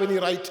don't have any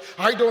right,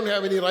 I don't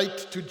have any right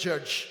to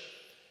judge.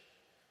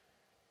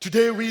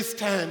 Today we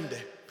stand,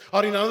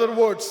 or in other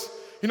words,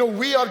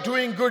 we are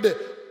doing good.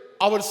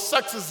 Our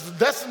success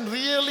doesn't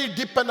really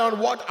depend on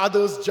what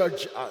others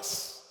judge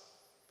us.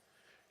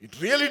 It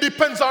really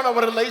depends on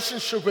our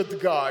relationship with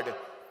God.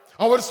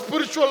 Our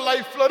spiritual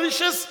life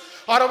flourishes,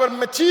 or our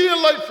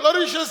material life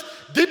flourishes,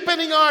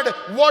 depending on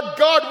what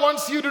God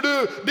wants you to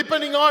do,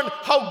 depending on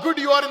how good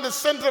you are in the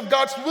center of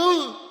God's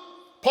will.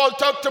 Paul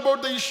talked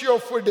about the issue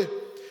of food.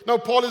 Now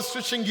Paul is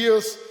switching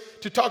gears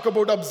to talk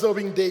about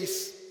observing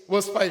days.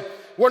 Verse 5.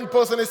 One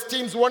person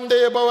esteems one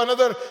day above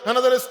another,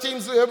 another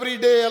esteems every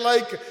day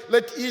alike.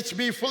 Let each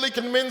be fully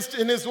convinced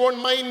in his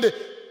own mind.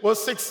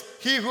 Verse 6,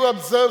 he who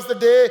observes the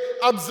day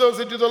observes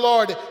it to the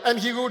Lord, and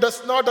he who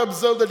does not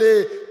observe the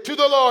day to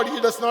the Lord, he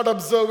does not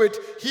observe it.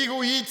 He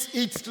who eats,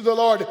 eats to the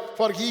Lord,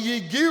 for he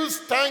gives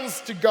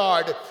thanks to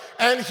God.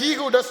 And he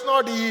who does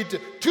not eat,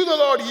 to the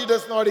Lord he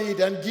does not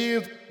eat, and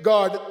give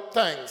God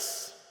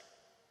thanks.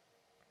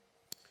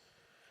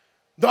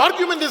 The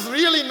argument is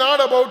really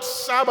not about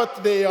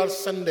Sabbath day or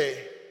Sunday.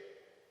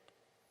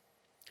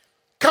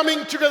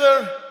 Coming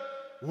together,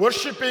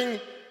 worshiping,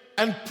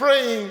 and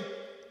praying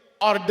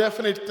are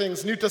definite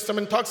things. New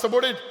Testament talks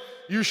about it.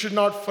 You should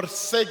not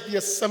forsake the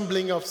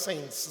assembling of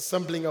saints,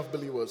 assembling of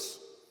believers.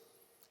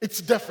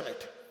 It's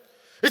definite.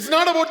 It's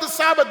not about the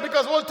Sabbath,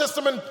 because Old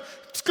Testament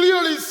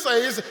clearly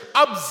says,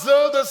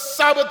 observe the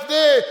Sabbath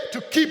day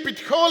to keep it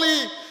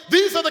holy.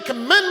 These are the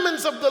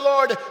commandments of the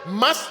Lord,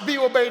 must be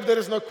obeyed. There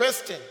is no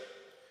question.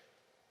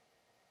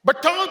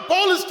 But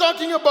Paul is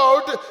talking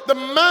about the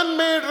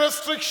man-made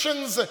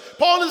restrictions.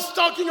 Paul is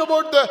talking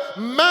about the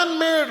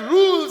man-made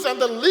rules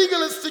and the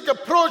legalistic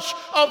approach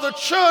of the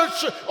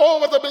church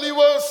over the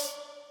believers.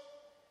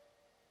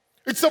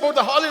 It's about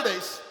the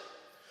holidays.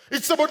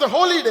 It's about the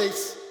holy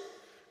days.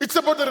 It's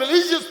about the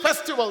religious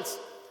festivals.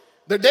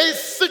 The days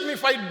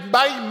signified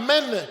by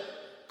men: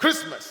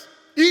 Christmas,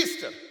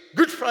 Easter,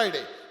 Good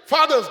Friday,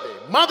 Father's Day,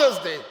 Mother's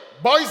Day,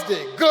 Boys'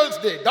 Day, Girls'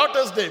 Day,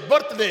 Daughter's Day,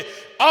 Birthday,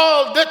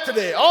 all Death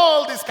Day,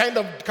 all these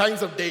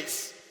kinds of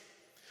days.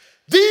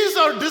 These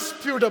are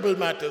disputable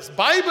matters.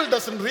 Bible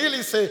doesn't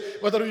really say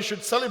whether we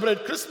should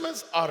celebrate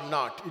Christmas or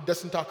not. It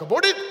doesn't talk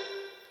about it.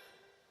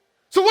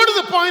 So what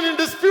is the point in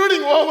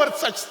disputing over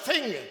such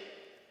thing?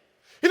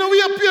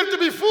 We appear to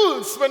be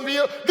fools when we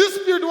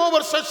dispute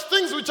over such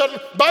things which our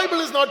Bible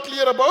is not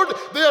clear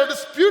about. They are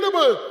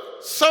disputable,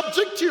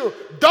 subjective,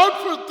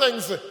 doubtful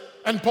things.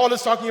 And Paul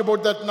is talking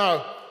about that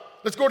now.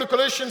 Let's go to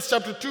Colossians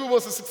chapter 2,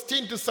 verses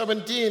 16 to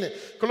 17.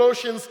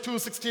 Colossians 2,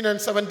 16 and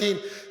 17.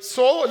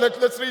 So,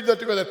 let's read that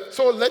together.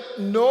 So, let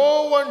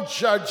no one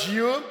judge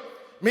you.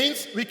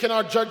 Means we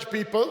cannot judge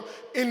people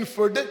in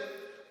food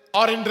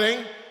or in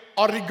drink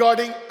or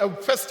regarding a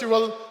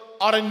festival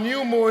or a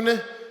new moon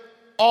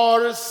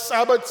are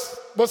Sabbaths.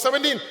 Verse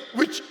 17,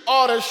 which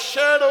are a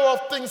shadow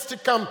of things to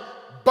come.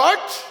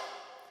 But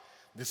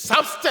the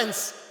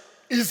substance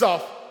is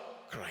of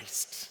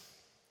Christ.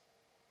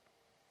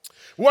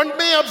 One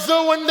may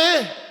observe one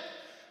day.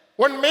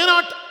 One may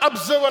not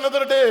observe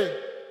another day.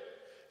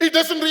 It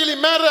doesn't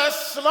really matter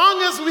as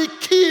long as we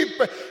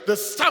keep the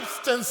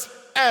substance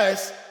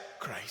as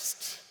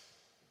Christ.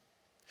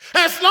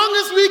 As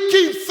long as we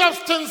keep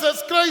substance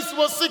as Christ.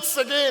 Verse 6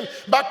 again.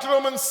 Back to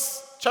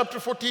Romans chapter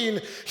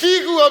 14.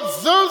 He who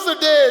observes the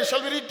day,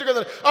 shall we read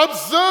together?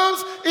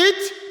 Observes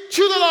it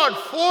to the Lord.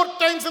 4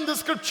 times in the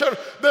scripture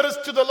there is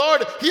to the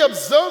Lord. He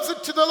observes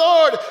it to the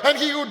Lord. And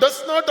he who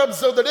does not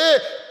observe the day,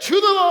 to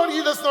the Lord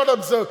he does not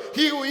observe.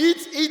 He who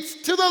eats,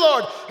 eats to the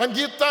Lord and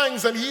give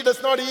thanks. And he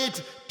does not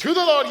eat, to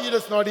the Lord he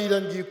does not eat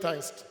and give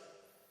thanks.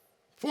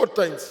 4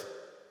 times.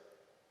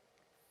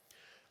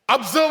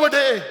 Observe a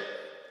day.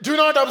 Do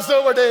not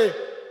observe a day.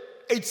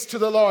 It's to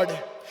the Lord.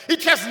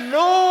 It has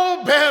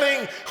no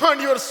bearing on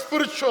your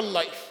spiritual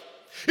life.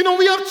 You know,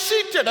 we are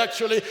cheated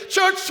actually.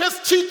 Church has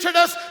cheated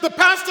us. The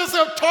pastors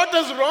have taught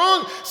us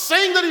wrong,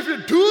 saying that if you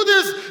do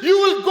this, you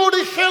will go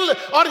to hell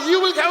or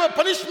you will have a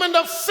punishment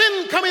of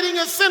sin, committing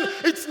a sin.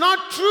 It's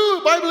not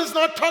true. Bible is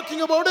not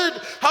talking about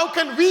it. How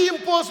can we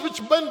impose which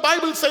when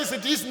Bible says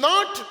it is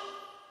not?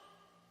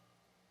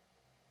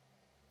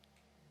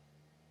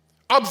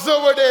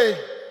 Observe a day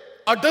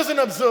or doesn't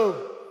observe,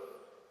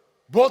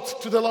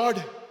 both to the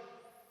Lord.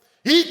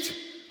 Eat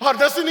or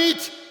doesn't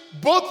eat,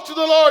 both to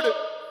the Lord.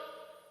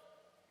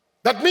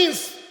 That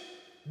means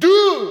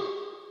do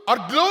or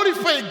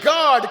glorify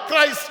God,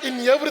 Christ in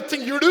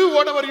everything you do,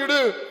 whatever you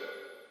do.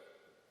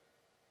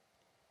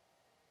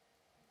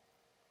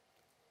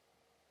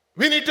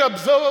 We need to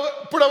observe,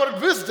 put our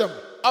wisdom,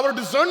 our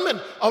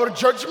discernment, our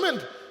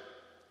judgment,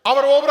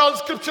 our overall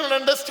scriptural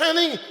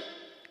understanding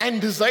and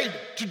decide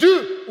to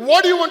do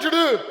what you want to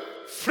do.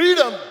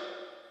 Freedom.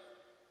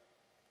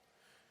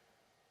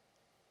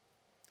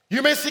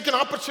 You may seek an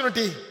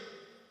opportunity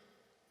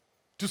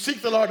to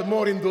seek the Lord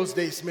more in those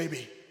days,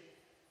 maybe.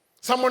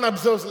 Someone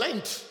observes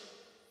Lent.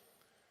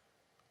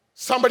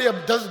 Somebody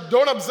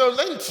don't observe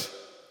Lent.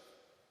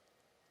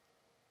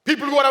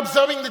 People who are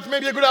observing, it may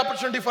be a good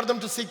opportunity for them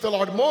to seek the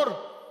Lord more.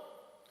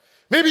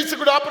 Maybe it's a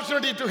good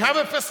opportunity to have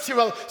a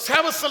festival,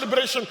 have a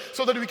celebration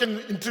so that we can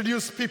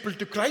introduce people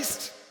to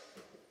Christ.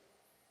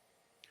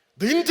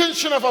 The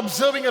intention of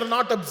observing or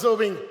not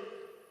observing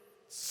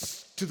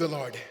to the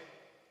Lord.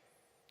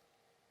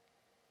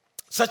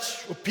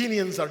 Such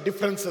opinions or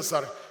differences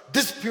are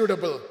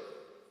disputable.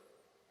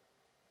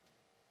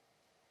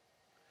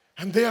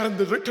 And they are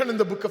written in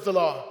the book of the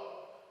law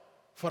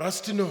for us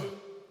to know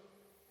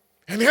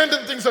and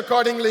handle things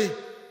accordingly.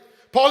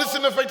 Paul is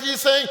in effect, he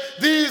is saying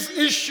these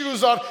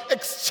issues are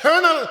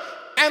external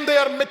and they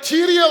are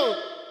material.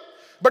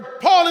 But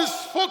Paul is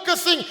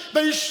focusing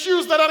the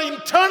issues that are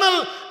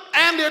internal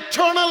and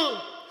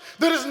eternal.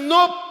 There is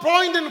no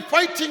point in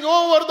fighting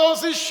over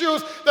those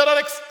issues that are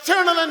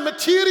external and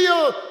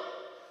material.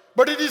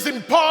 But it is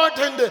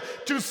important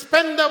to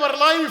spend our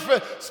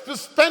life, to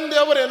spend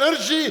our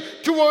energy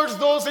towards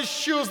those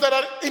issues that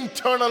are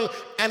internal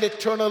and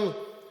eternal.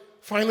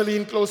 Finally,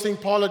 in closing,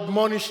 Paul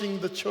admonishing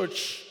the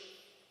church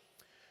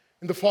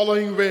in the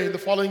following way, in the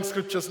following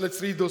scriptures.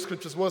 Let's read those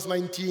scriptures, verse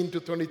 19 to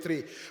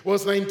 23.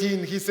 Verse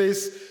 19, he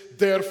says,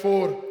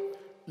 therefore,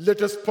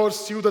 let us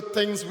pursue the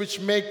things which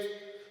make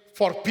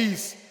for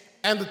peace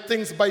and the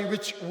things by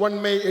which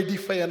one may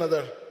edify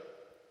another.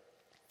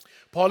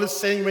 Paul is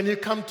saying when you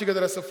come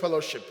together as a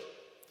fellowship,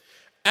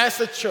 as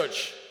a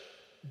church,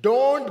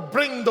 don't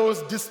bring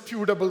those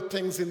disputable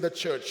things in the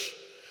church.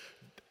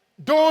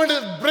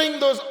 Don't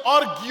bring those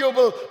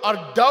arguable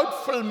or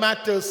doubtful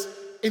matters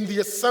in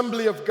the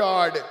assembly of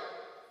God,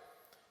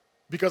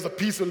 because the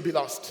peace will be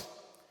lost.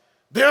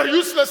 They are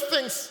useless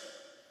things.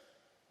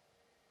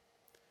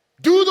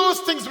 Do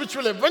those things which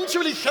will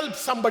eventually help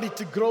somebody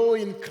to grow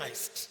in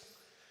Christ.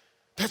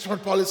 That's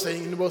what Paul is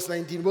saying in verse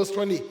 19. Verse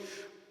 20.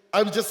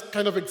 I will just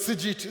kind of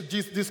exegete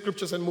these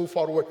scriptures and move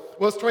forward.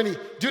 Verse 20.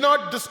 Do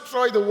not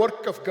destroy the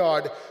work of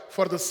God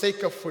for the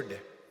sake of food.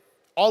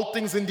 All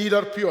things indeed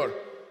are pure,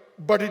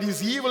 but it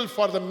is evil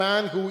for the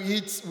man who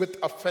eats with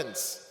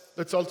offense.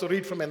 Let's also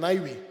read from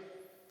NIV.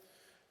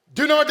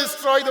 Do not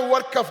destroy the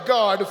work of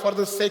God for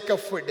the sake of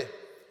food.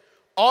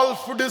 All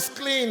food is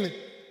clean,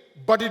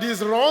 but it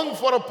is wrong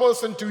for a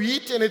person to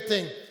eat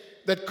anything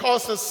that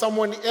causes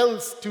someone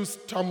else to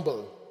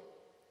stumble.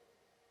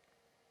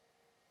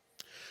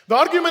 The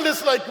argument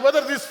is like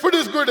whether this food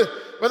is good,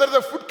 whether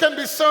the food can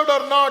be served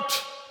or not,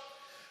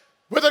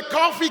 whether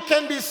coffee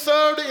can be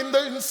served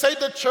inside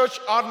the church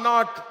or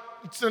not.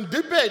 It's a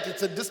debate.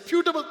 It's a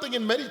disputable thing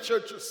in many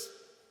churches.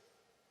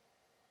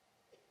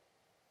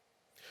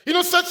 You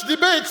know, such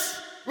debates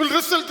will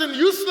result in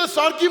useless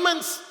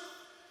arguments.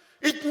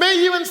 It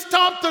may even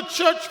stop the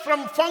church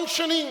from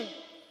functioning.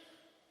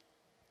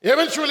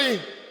 Eventually,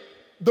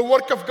 the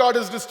work of God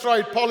is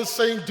destroyed. Paul is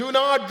saying, do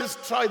not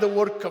destroy the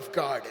work of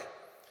God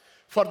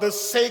for the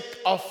sake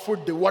of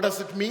food. What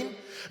does it mean?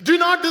 Do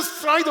not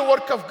destroy the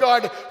work of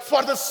God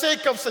for the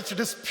sake of such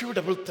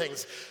disputable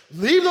things.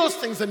 Leave those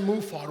things and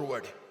move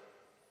forward.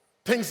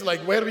 Things like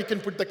where we can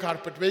put the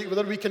carpet,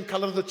 whether we can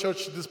color the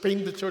church,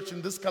 paint the church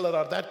in this color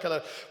or that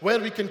color, where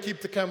we can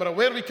keep the camera,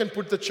 where we can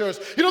put the church.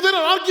 There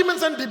are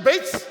arguments and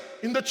debates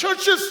in the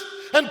churches.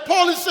 And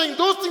Paul is saying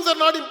those things are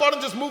not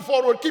important, just move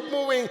forward, keep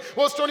moving.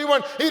 Verse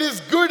 21, it is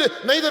good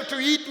neither to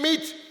eat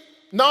meat,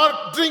 nor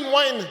drink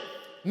wine,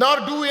 nor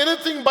do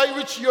anything by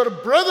which your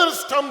brother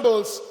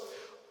stumbles,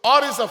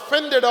 or is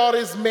offended, or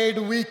is made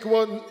weak.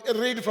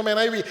 Read from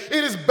NIV.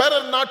 It is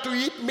better not to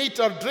eat meat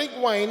or drink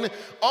wine,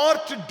 or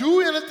to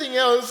do anything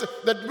else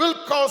that will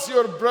cause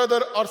your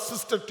brother or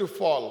sister to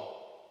fall.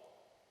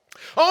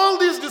 All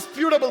these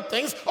disputable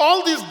things,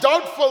 all these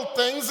doubtful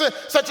things,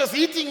 such as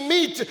eating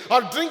meat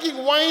or drinking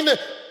wine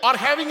or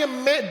having a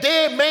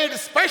day made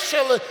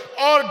special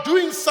or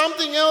doing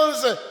something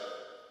else,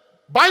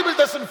 Bible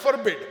doesn't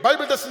forbid.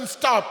 Bible doesn't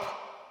stop.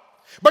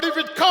 But if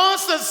it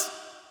causes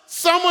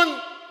someone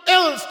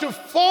else to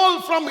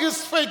fall from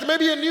his faith,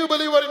 maybe a new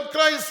believer in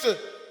Christ,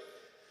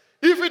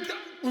 if it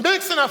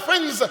makes an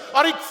offense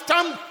or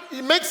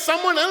it makes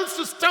someone else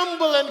to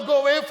stumble and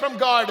go away from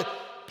God,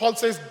 Paul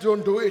says,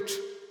 don't do it.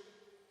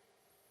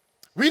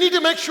 We need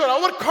to make sure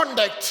our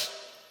conduct,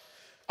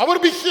 our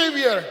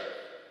behavior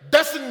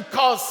doesn't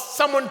cause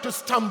someone to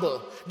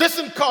stumble,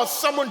 doesn't cause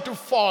someone to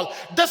fall,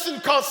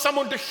 doesn't cause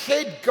someone to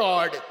hate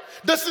God,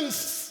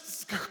 doesn't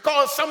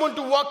cause someone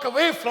to walk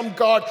away from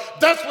God.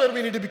 That's where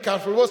we need to be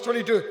careful. Verse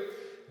 22.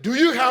 Do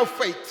you have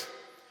faith?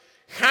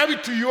 Have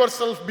it to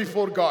yourself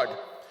before God.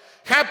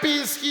 Happy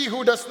is he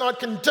who does not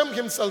condemn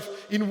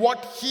himself in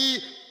what he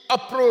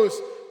approves.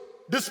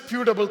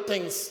 Disputable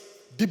things,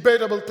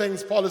 debatable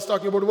things. Paul is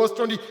talking about. Verse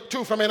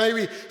 22 from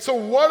NIV. So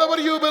whatever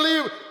you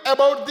believe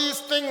about these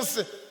things,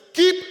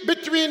 keep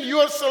between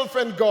yourself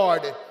and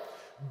God.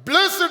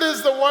 Blessed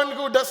is the one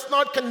who does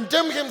not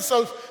condemn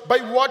himself by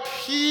what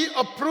he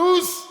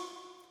approves.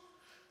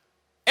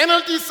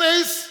 NLT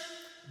says,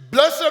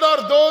 blessed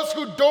are those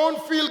who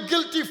don't feel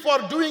guilty for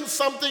doing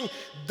something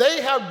they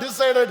have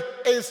decided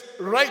is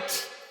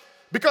right.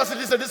 Because it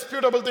is a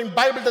disputable thing.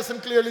 Bible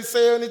doesn't clearly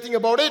say anything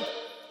about it.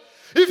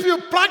 If you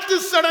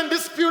practice certain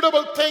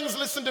disputable things,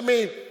 listen to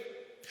me.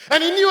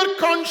 And in your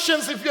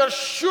conscience, if you are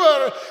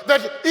sure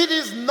that it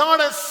is not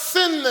a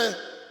sin,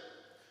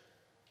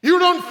 you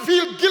don't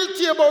feel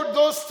guilty about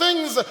those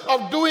things,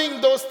 of doing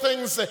those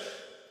things,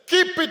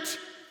 keep it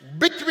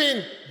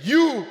between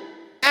you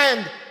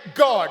and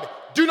God.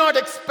 Do not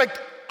expect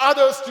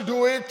others to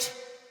do it.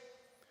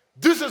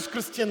 This is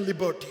Christian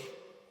liberty.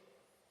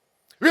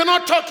 We are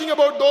not talking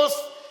about those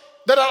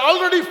that are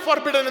already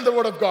forbidden in the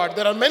Word of God.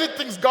 There are many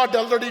things God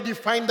already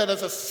defined that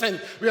as a sin.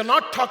 We are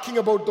not talking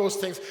about those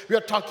things. We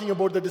are talking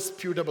about the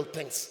disputable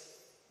things.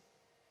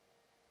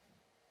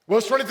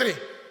 Verse 23.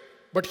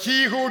 But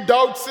he who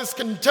doubts is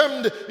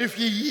condemned if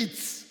he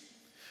eats,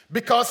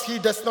 because he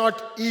does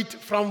not eat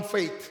from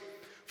faith.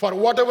 For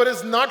whatever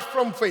is not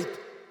from faith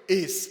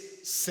is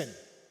sin.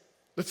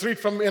 Let's read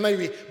from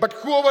NIV. But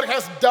whoever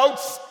has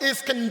doubts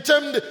is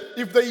condemned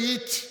if they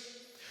eat,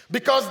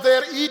 because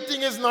their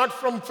eating is not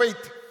from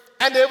faith,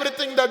 and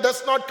everything that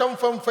does not come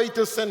from faith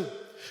is sin.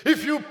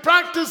 If you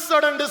practice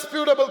certain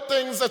disputable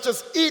things such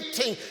as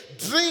eating,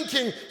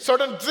 drinking,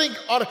 certain drink,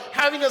 or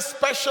having a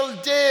special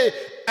day,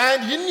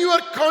 and in your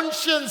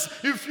conscience,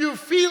 if you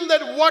feel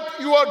that what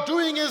you are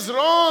doing is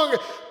wrong,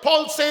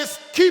 Paul says,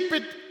 keep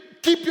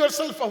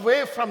yourself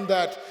away from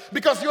that,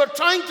 because you are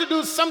trying to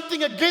do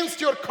something against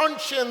your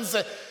conscience.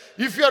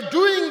 If you are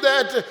doing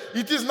that,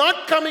 it is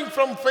not coming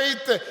from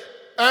faith,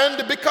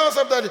 and because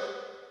of that,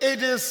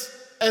 it is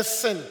a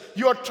sin.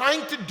 You are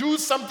trying to do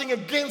something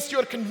against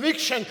your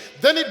conviction,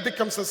 then it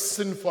becomes a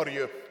sin for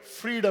you.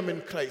 Freedom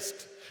in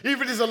Christ.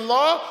 If it is a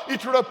law,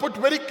 it would have put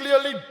very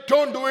clearly,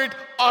 don't do it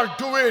or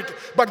do it.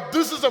 But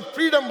this is a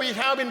freedom we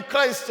have in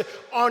Christ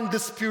on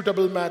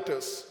disputable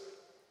matters.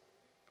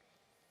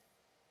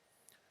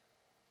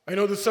 I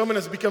know the sermon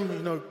has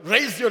become,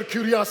 raise your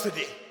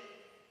curiosity.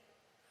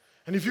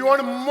 And if you want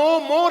to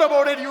know more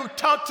about it, you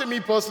talk to me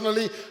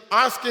personally.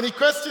 Ask any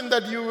question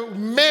that you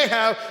may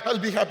have. I'll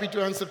be happy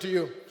to answer to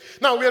you.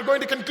 Now, we are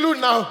going to conclude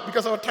now,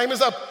 because our time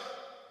is up,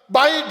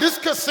 by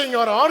discussing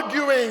or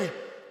arguing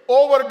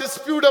over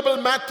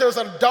disputable matters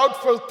or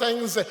doubtful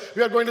things.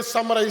 We are going to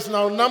summarize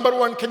now. Number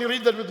one, can you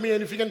read that with me?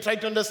 And if you can try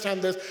to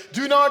understand this.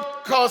 Do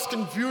not cause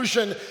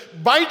confusion.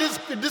 By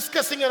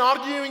discussing and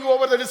arguing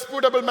over the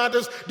disputable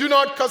matters, do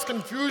not cause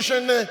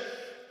confusion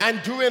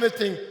and do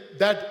anything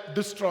that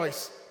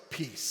destroys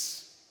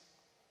peace.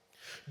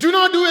 Do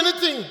not do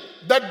anything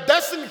that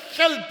doesn't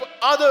help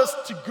others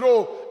to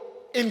grow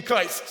in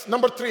Christ.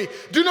 Number three,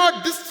 do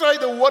not destroy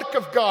the work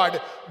of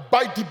God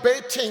by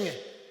debating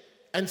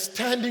and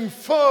standing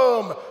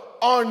firm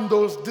on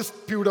those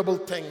disputable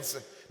things.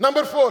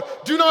 Number four,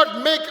 do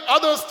not make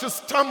others to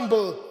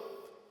stumble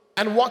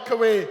and walk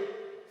away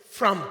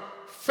from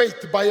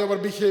faith by our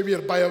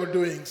behavior, by our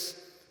doings.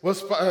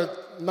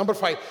 Number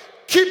five,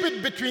 keep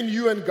it between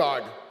you and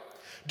God.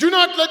 Do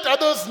not let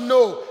others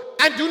know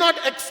and do not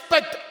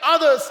expect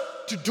others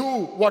to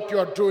do what you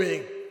are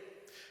doing.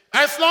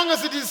 As long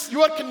as it is,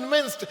 you are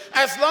convinced,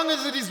 as long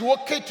as it is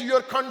okay to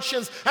your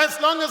conscience, as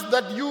long as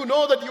that you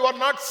know that you are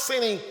not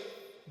sinning,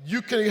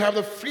 you have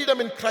the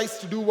freedom in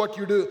Christ to do what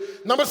you do.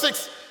 Number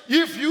 6,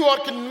 if you are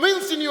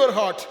convinced in your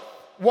heart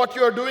what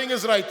you are doing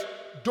is right,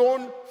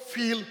 don't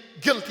feel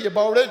guilty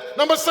about it.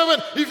 Number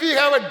 7, if you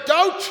have a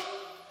doubt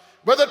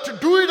whether to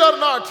do it or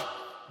not,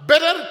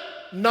 better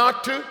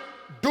not to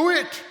do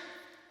it.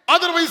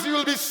 Otherwise, you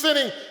will be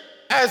sinning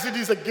as it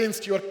is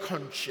against your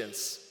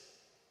conscience.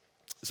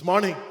 This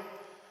morning,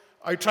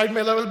 I tried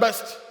my level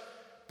best,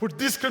 put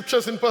these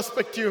scriptures in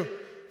perspective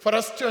for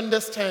us to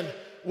understand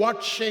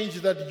what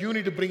change that you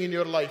need to bring in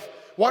your life,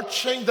 what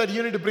change that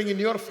you need to bring in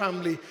your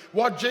family,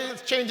 what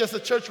change as a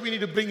church we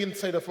need to bring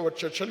inside of our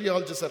church. Shall we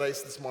all just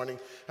arise this morning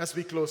as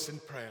we close in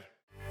prayer?